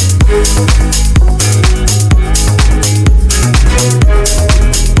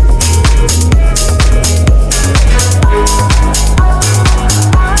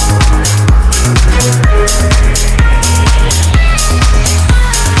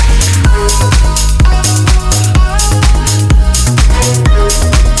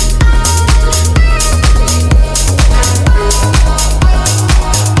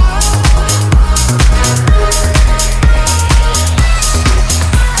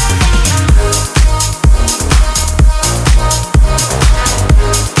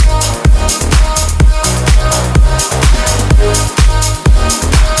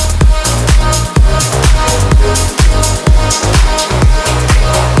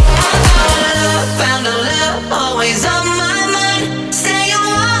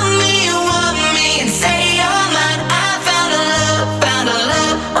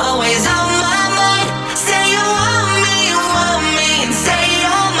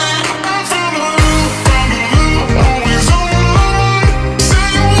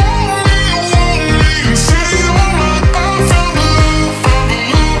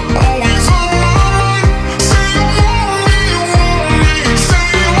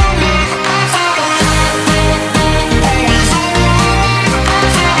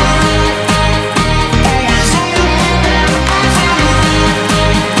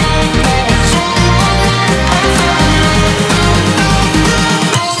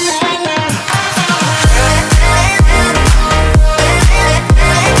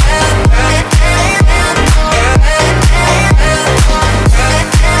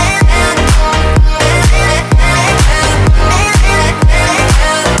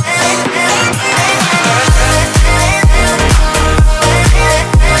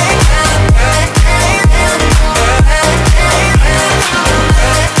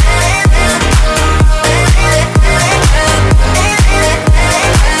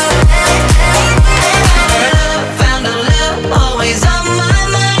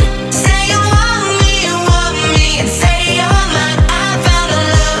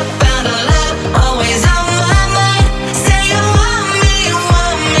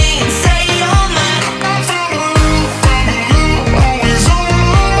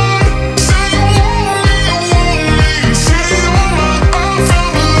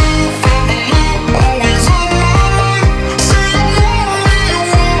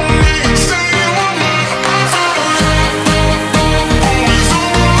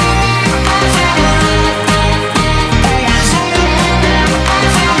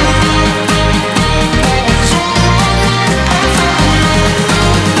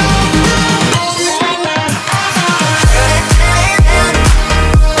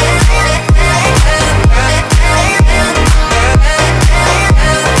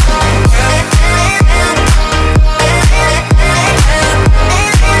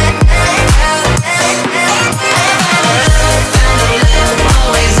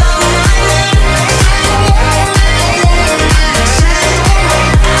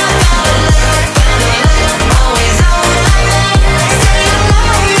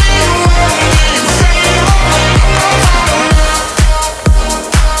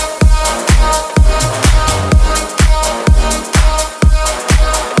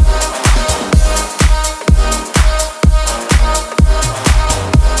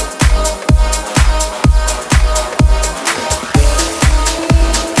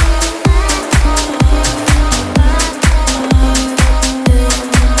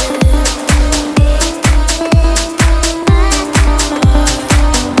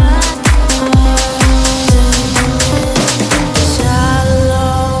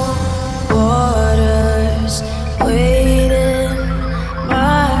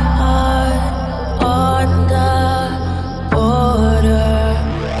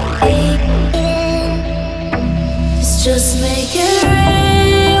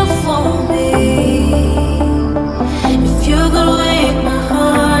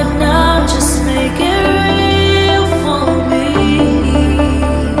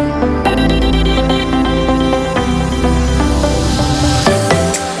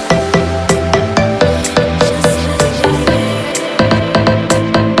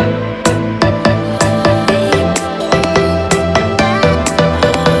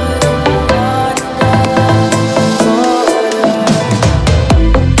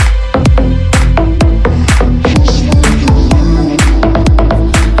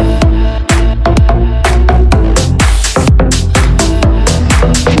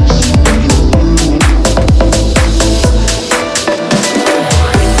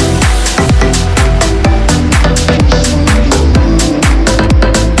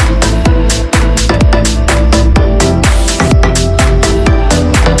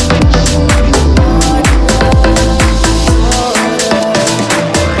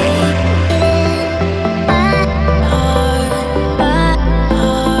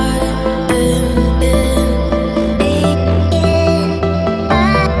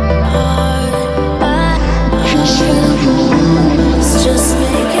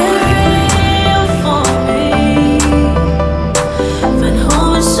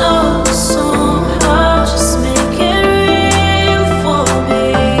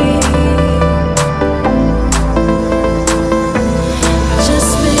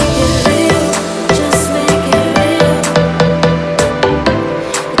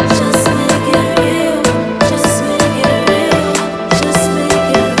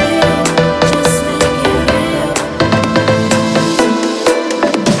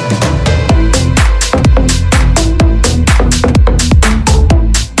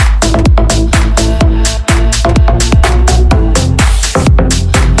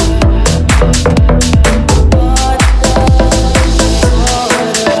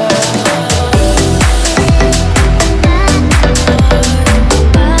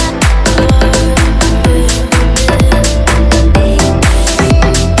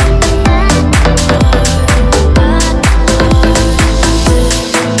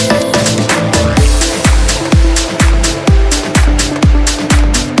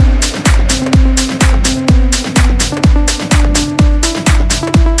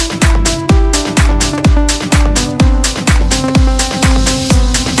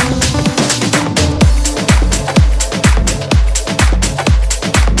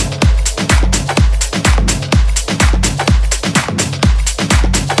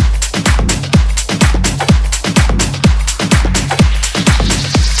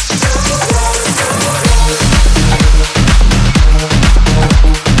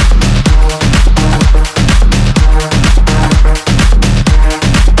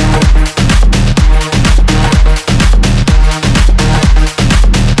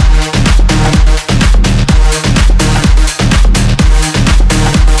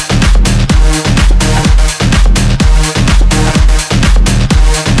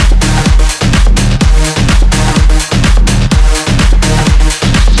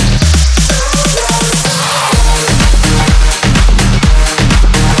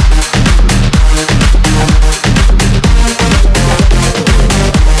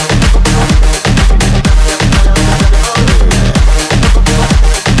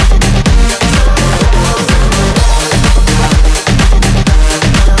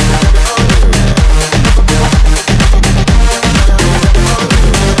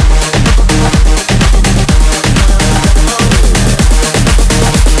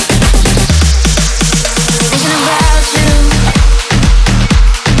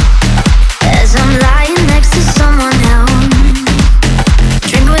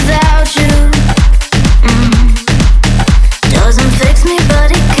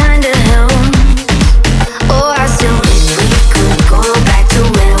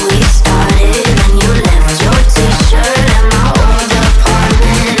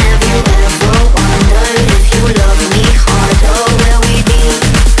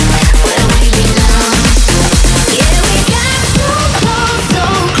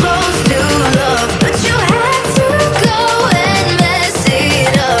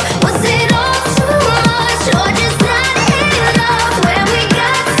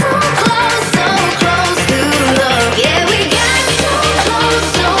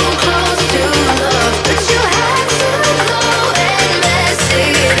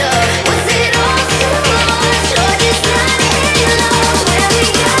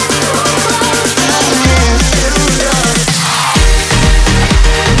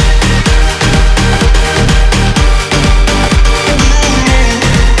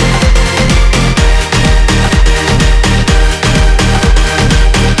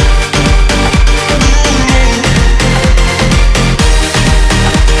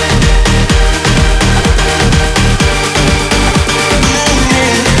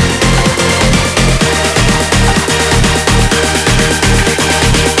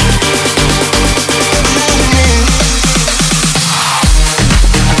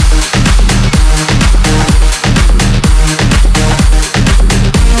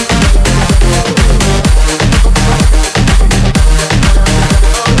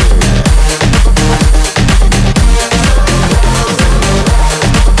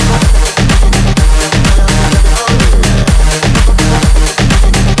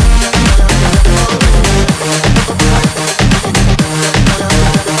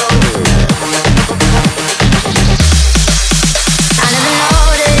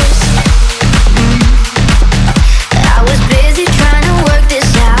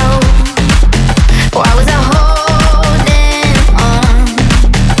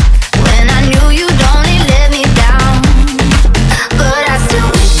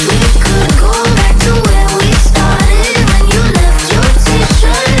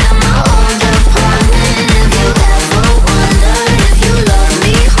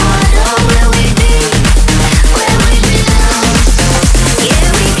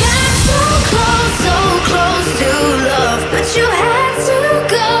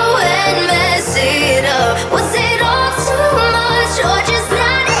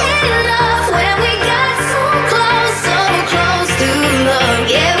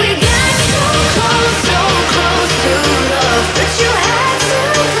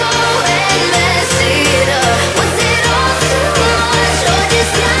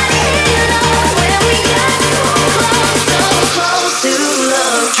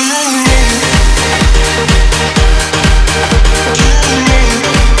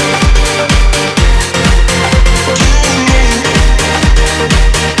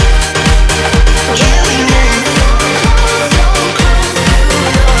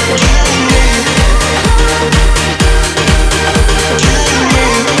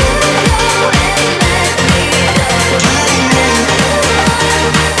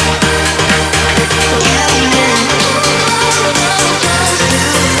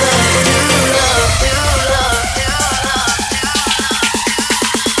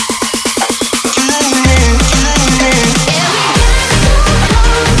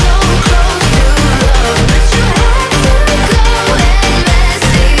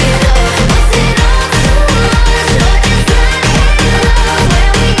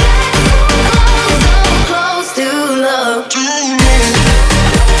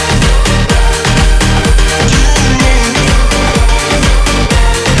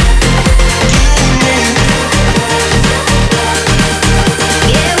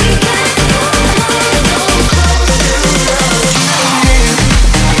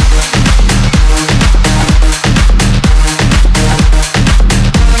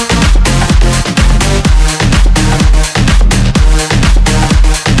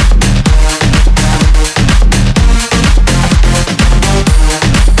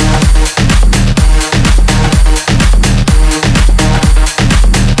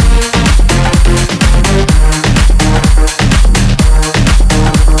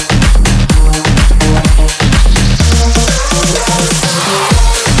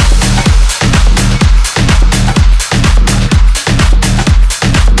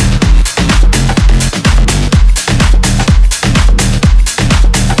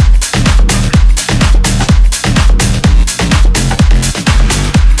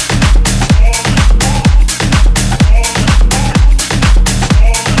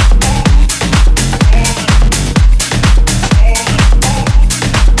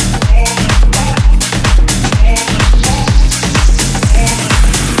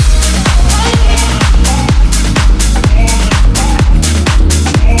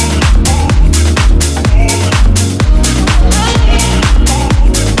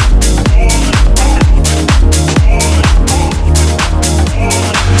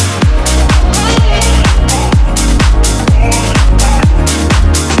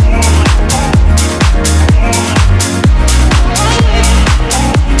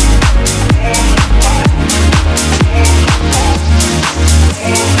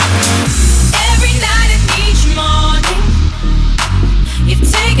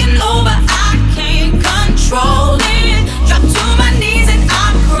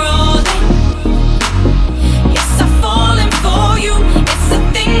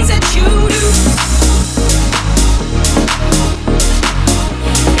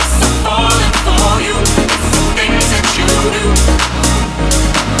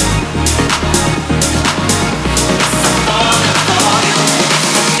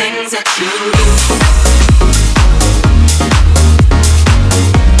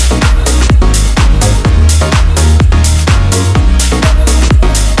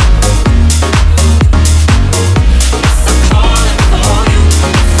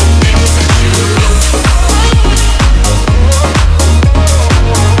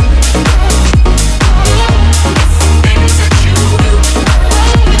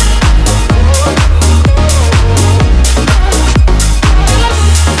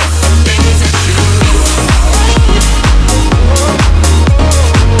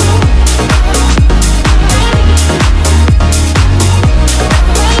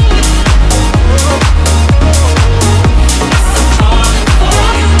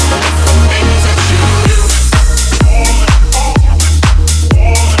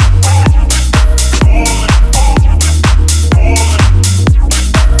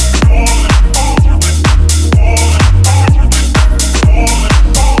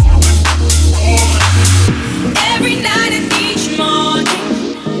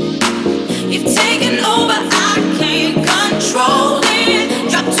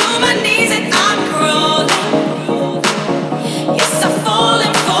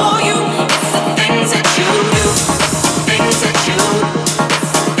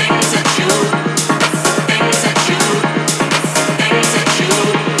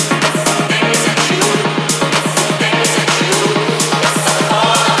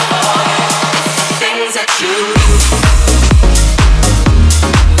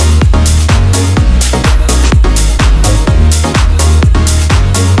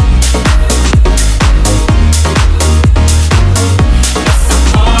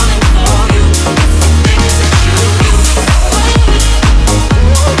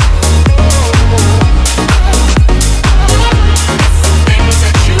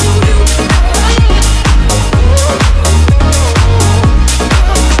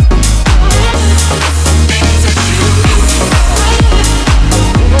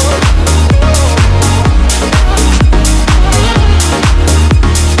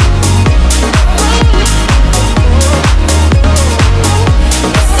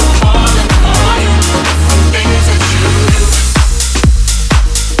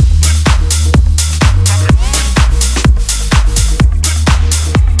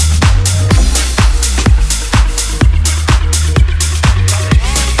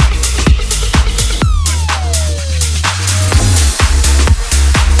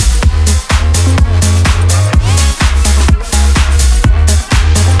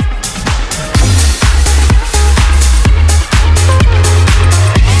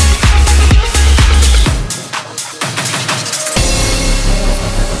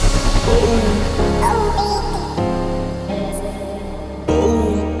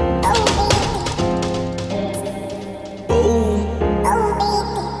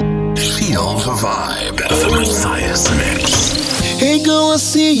I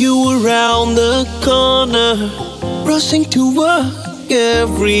see you around the corner, rushing to work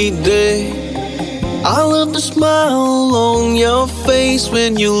every day. I love the smile on your face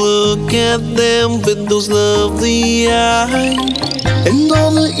when you look at them with those lovely eyes. And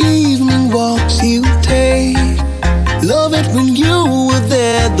all the evening walks you take, love it when you were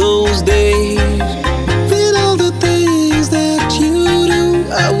there those days. With all the things that you do,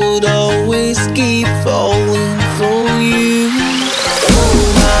 I would always keep falling for you. Oh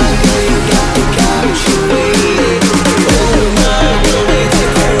my girl, you got the captuated. Oh my girl, we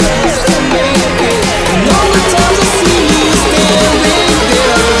take the rest to make it. And all the times I see you standing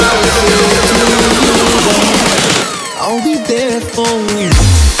there, I'll be there for you.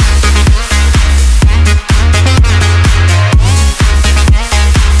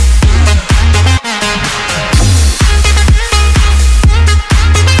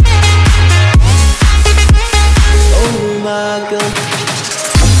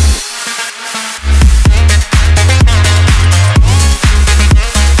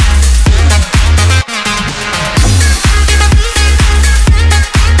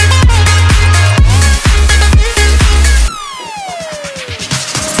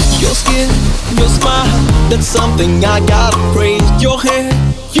 Your smile, that's something I gotta praise. Your hair,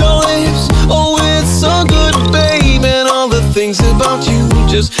 your lips, oh it's so good, babe. And all the things about you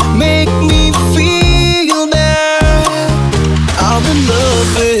just make me feel that I'm in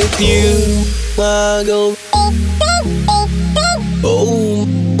love with you, my girl. Oh,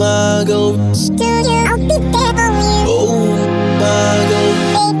 my girl. Oh, my girl.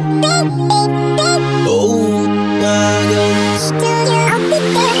 Oh, my girl.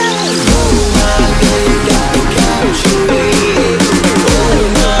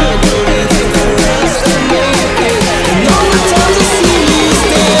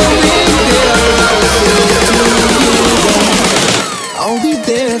 I'll be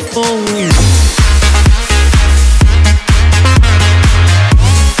there for you.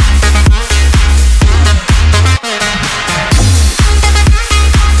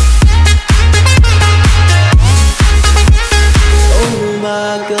 Oh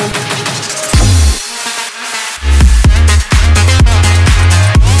my God.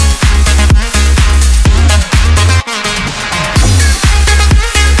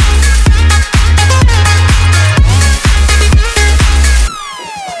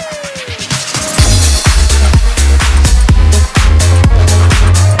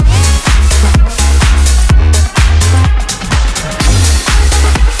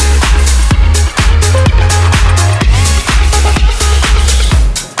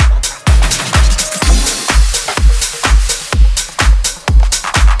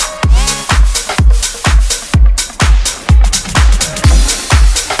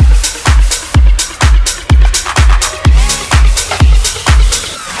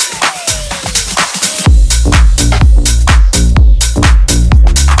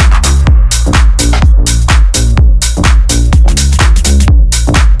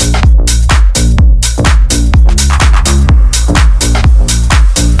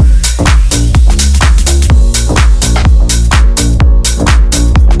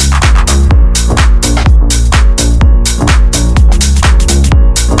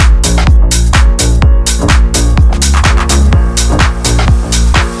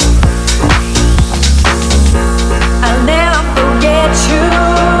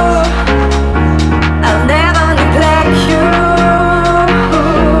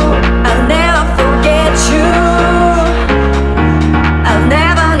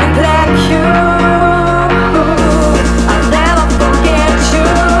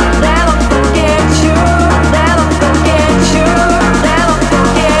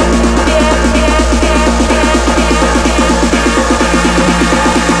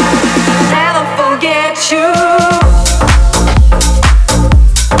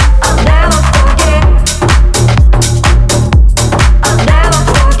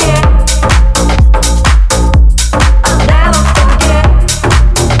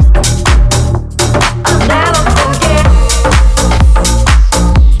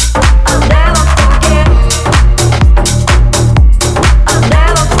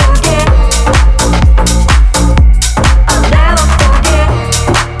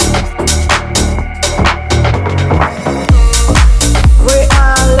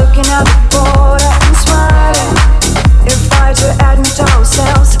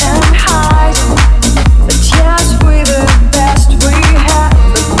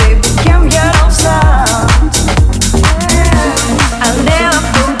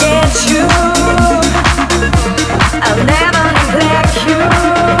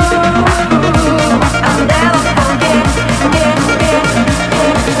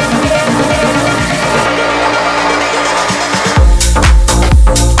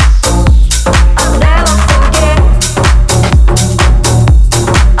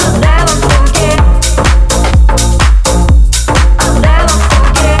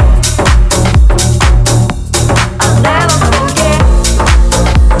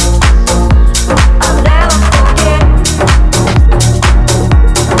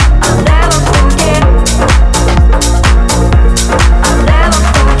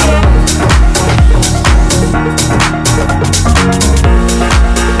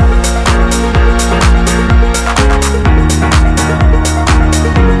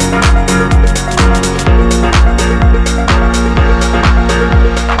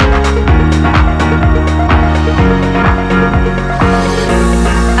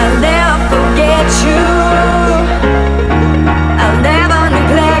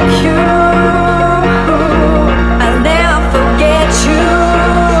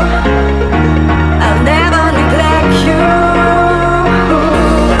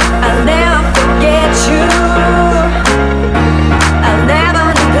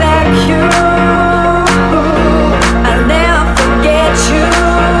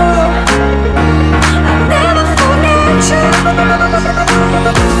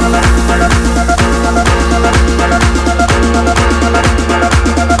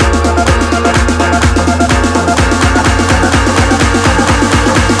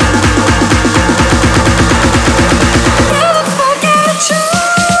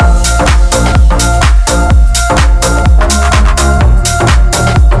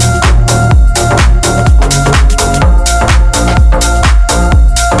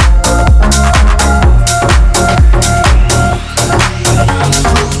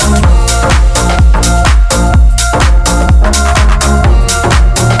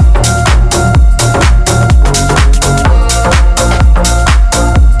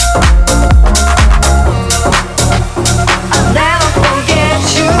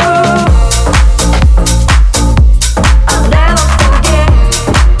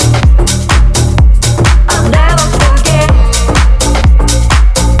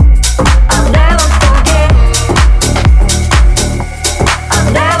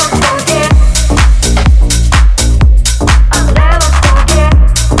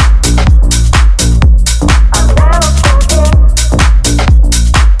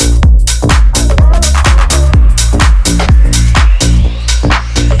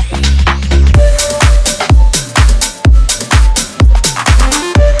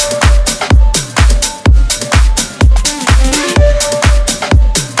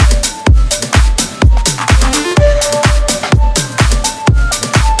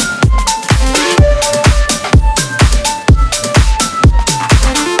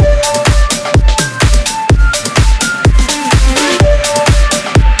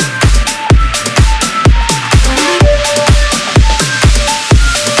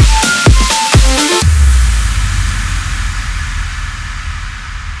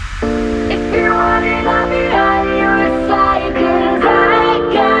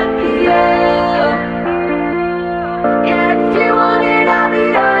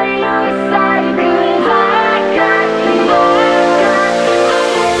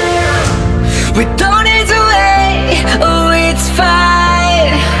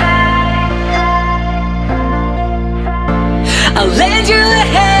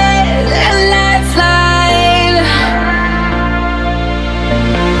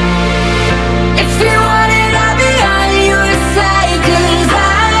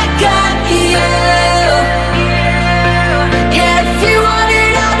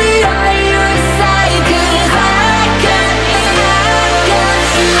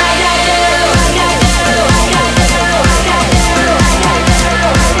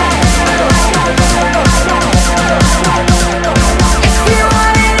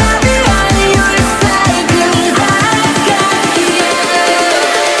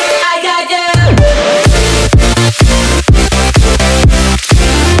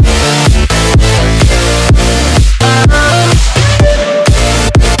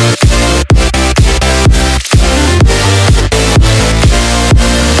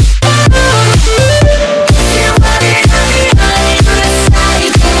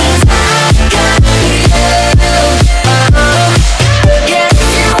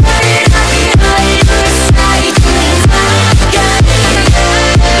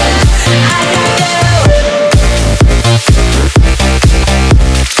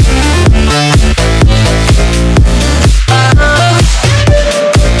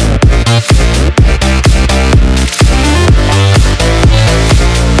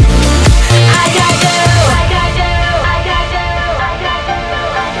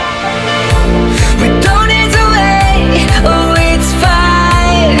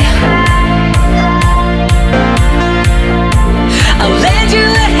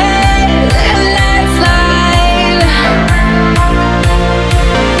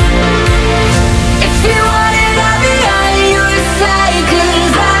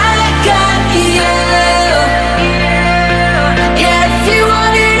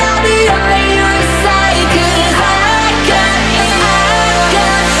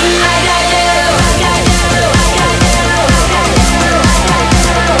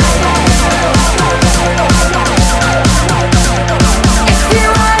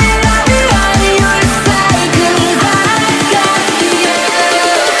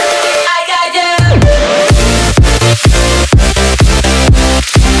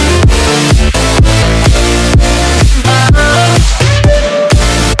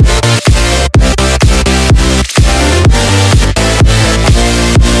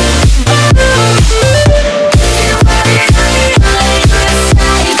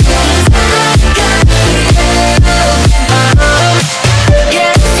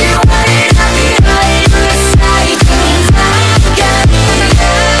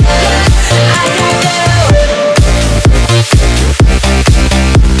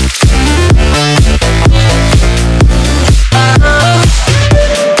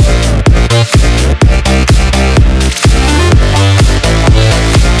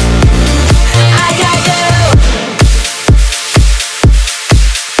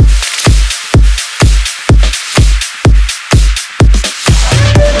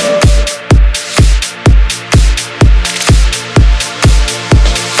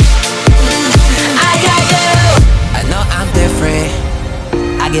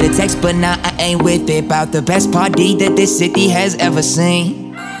 text, but now I ain't with it. About the best party that this city has ever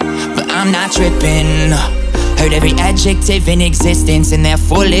seen. But I'm not tripping. Heard every adjective in existence in their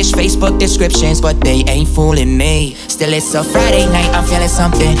foolish Facebook descriptions, but they ain't fooling me. Still, it's a Friday night, I'm feeling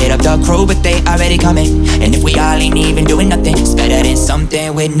something. Hit up the crew, but they already coming. And if we all ain't even doing nothing, it's better than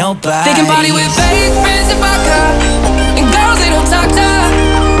something with nobody. They can party with fake friends if I could. And girls they don't talk to.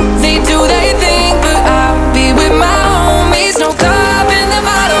 They do they thing, but I'll be with my homies. No club in the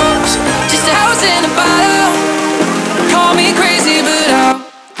bottles, just a house in a bottle. Call me crazy, but I'll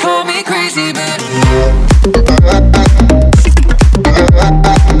call me crazy, but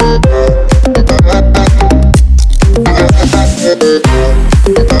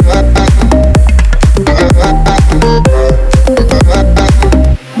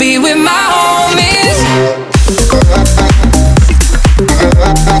be with my homies.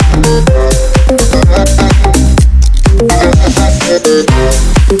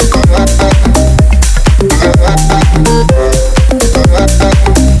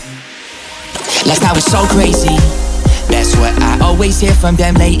 Last night was so crazy. That's what I always hear from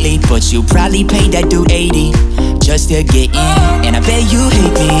them lately. But you probably paid that dude 80 just to get in. And I bet you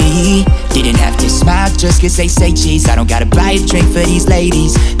hate me. Didn't have to smile just cause they say cheese. I don't gotta buy a drink for these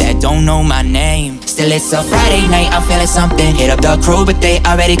ladies that don't know my name. Still, it's a Friday night, I'm feeling something. Hit up the crew, but they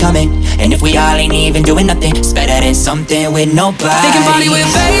already coming. And if we all ain't even doing nothing, it's better than something with nobody. They can party with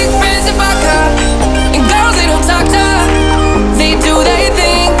fake friends if I could. And girls they don't talk to. They do they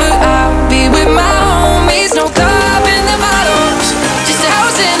thing, but I'll be with my homies. No club in the bottles, just a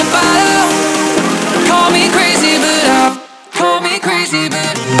house in a bottle. Call me crazy, but I'll call me crazy,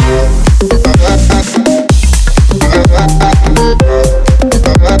 but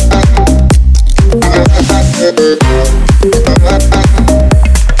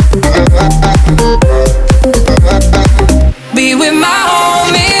be with my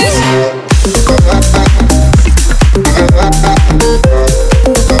homies.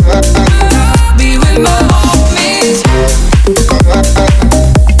 Be with my homies.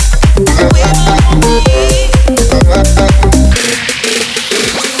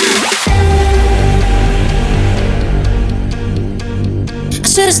 I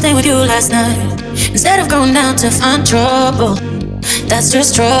should've stayed with you last night instead of going down to find trouble. That's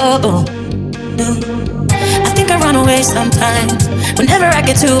just trouble. I think I run away sometimes whenever I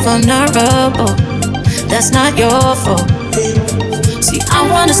get too vulnerable. That's not your fault. See, I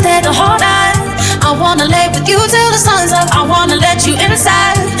wanna stay the whole night. I wanna lay with you till the sun's up. I wanna let you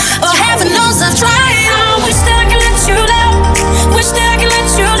inside. Oh, heaven knows I've tried. I wish that I could let you love. Wish that I could let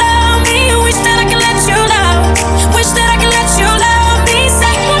you love me. Wish that I could let you love. Wish that I could let you love me.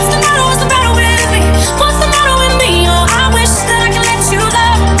 Say, what's the matter? What's the matter with me? What's the matter with me? Oh, I wish that I could let you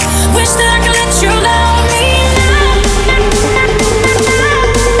love. Wish that I could let you love me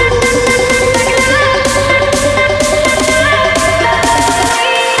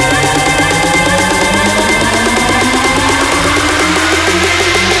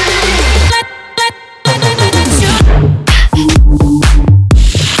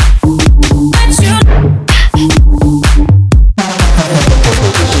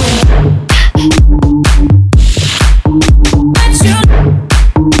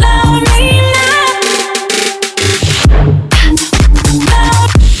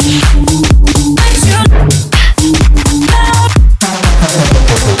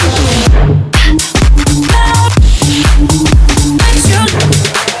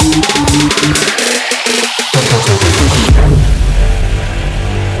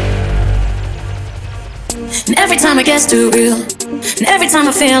it gets too real, and every time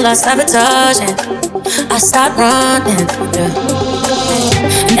I feel I sabotage it, I start running, yeah.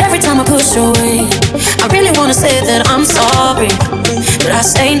 And every time I push away, I really wanna say that I'm sorry, but I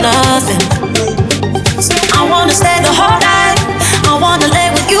say nothing. So I wanna stay the whole night. I wanna lay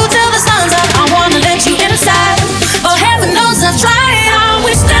with you till the sun's up. I wanna let you inside. Oh, heaven knows I've tried. I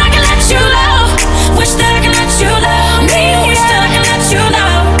wish that I could let you love. Wish that I could let you love me. Wish that I could let you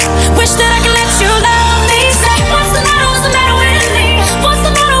love. Wish that I could let you love me. Say, what's the matter? What's the matter with me? What's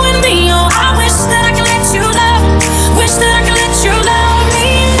the matter with me? Oh, I wish that I could let you love. Wish that I could let you love me.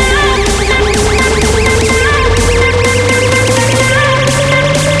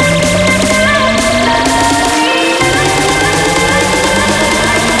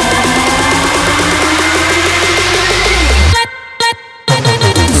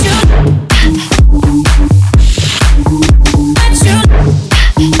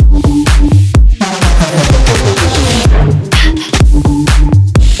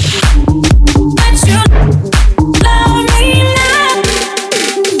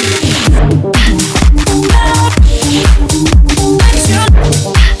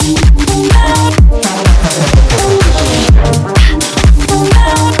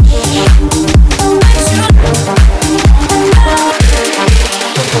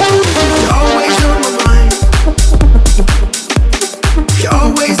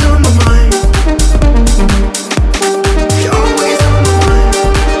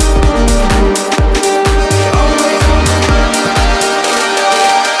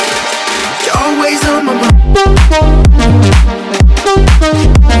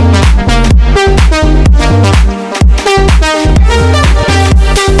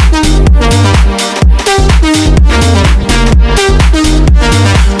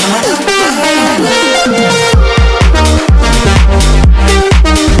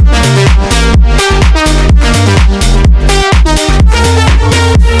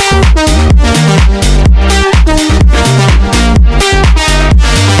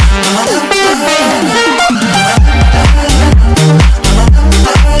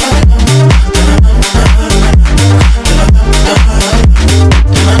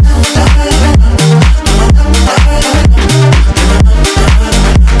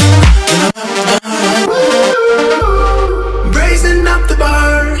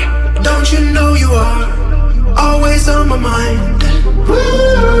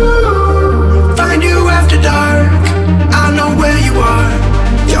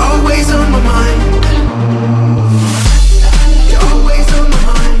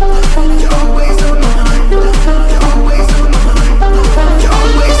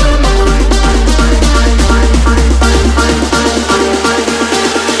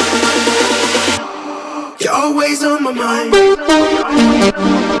 always on my mind.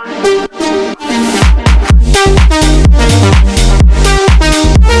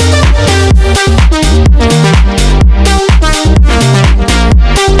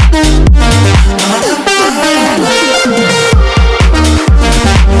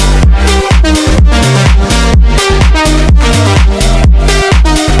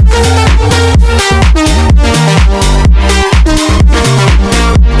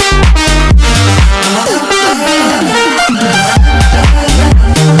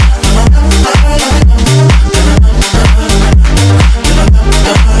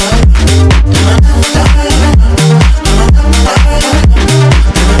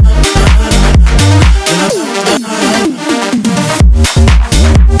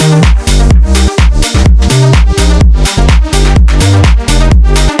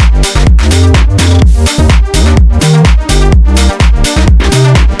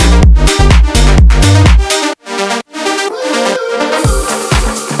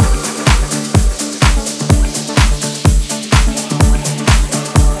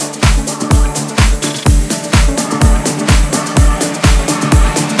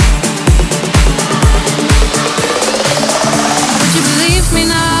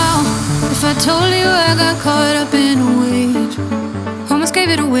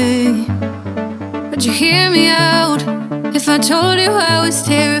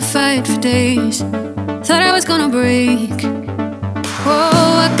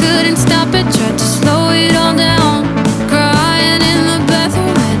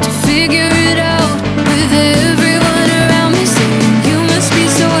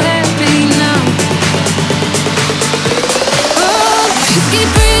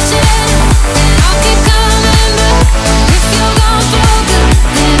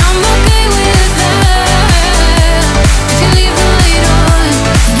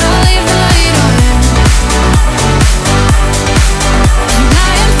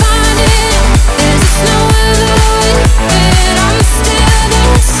 There's no other way.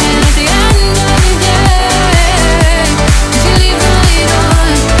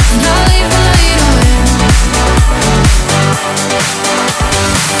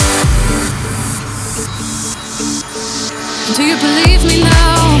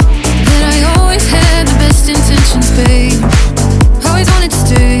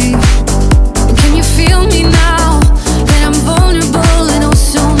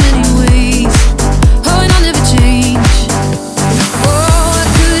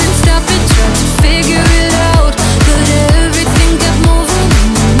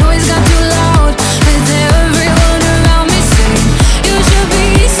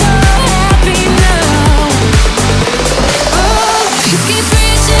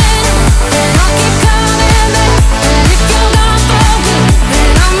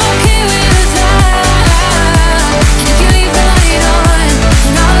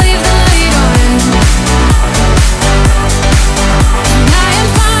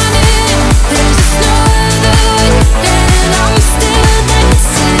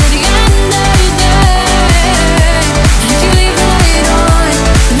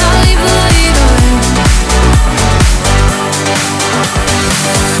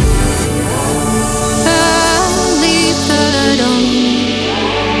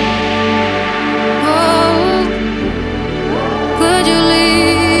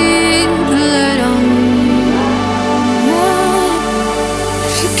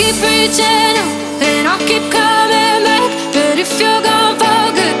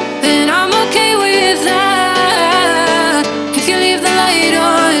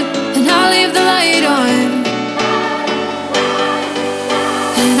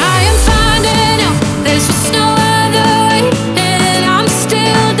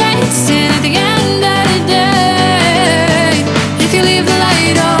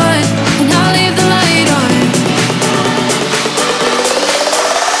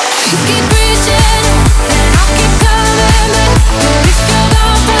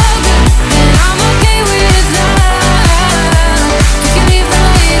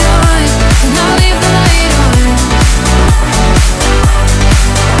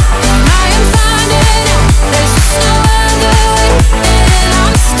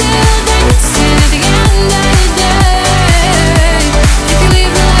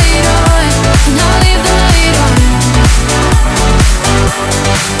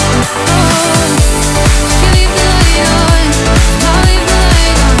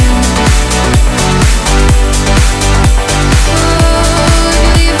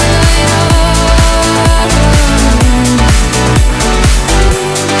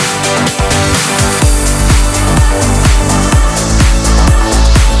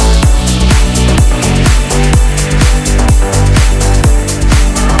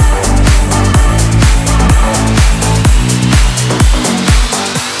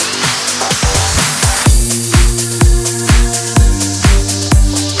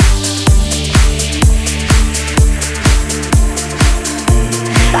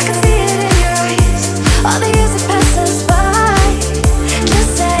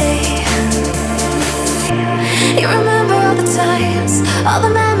 all the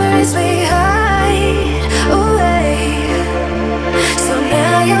memories we hide away. So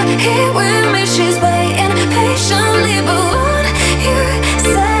now you're here with me, she's waiting patiently, but won't you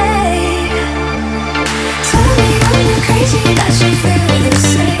say? Tell me I'm not crazy, that you feel the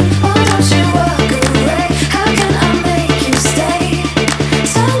same. Why don't you walk away? How can I make you stay?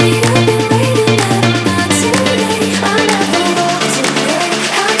 Tell me you've been waiting and I'm not too late. I never walked away.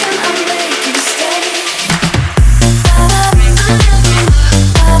 How can I make you stay? Too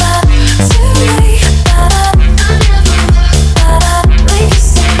late.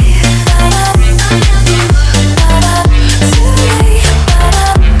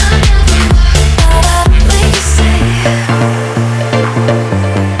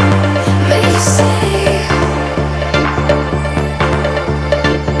 Make you stay.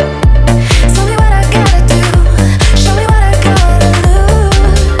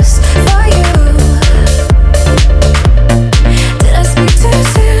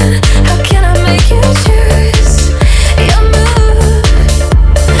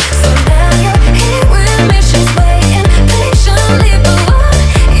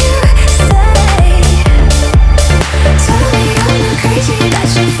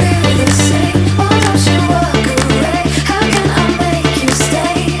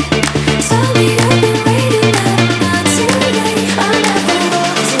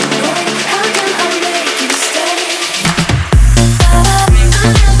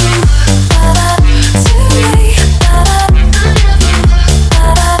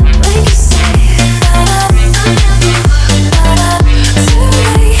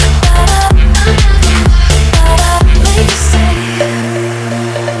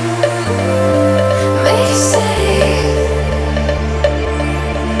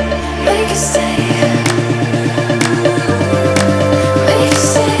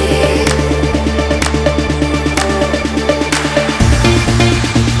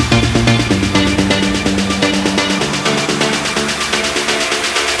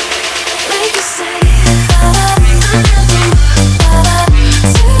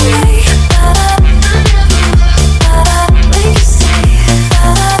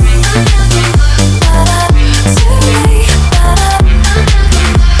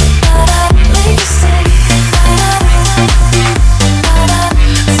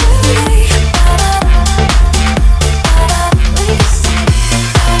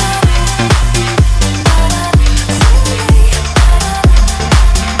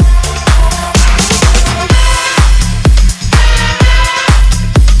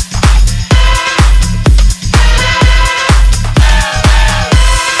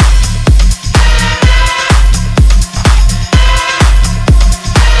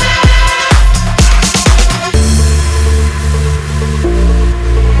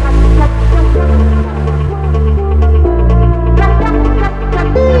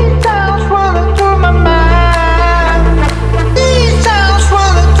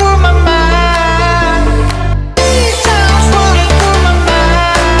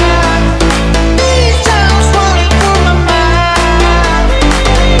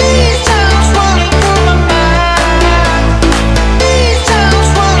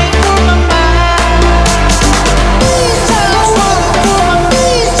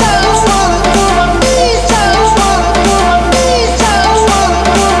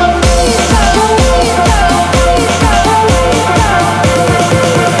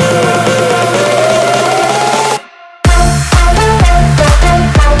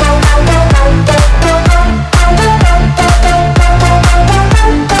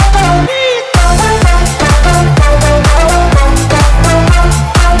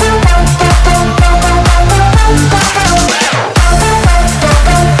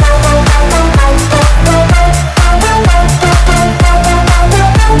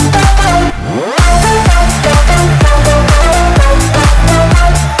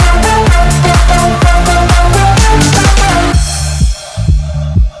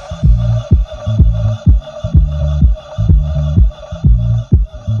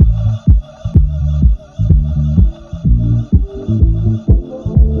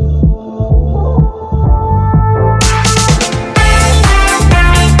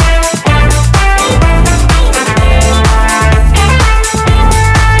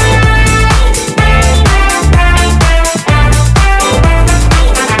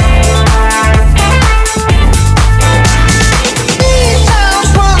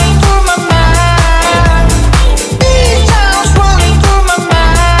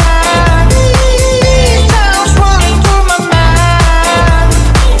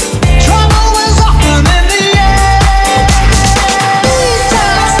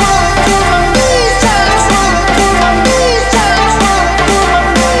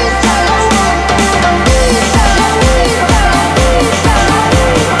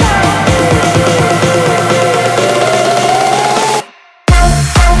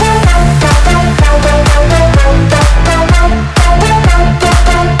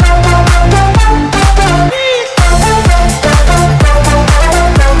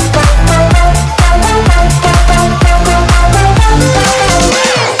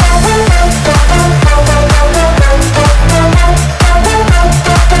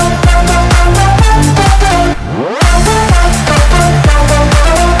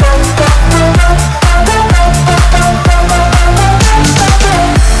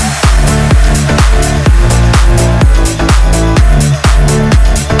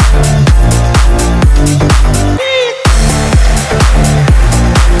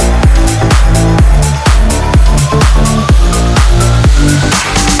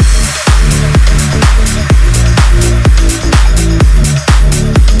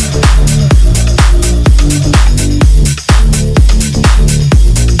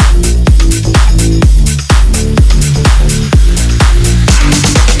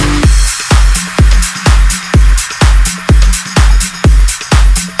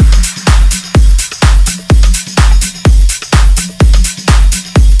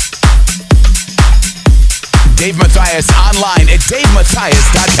 Matthias online at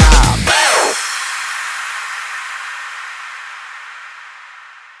DaveMatthias.com.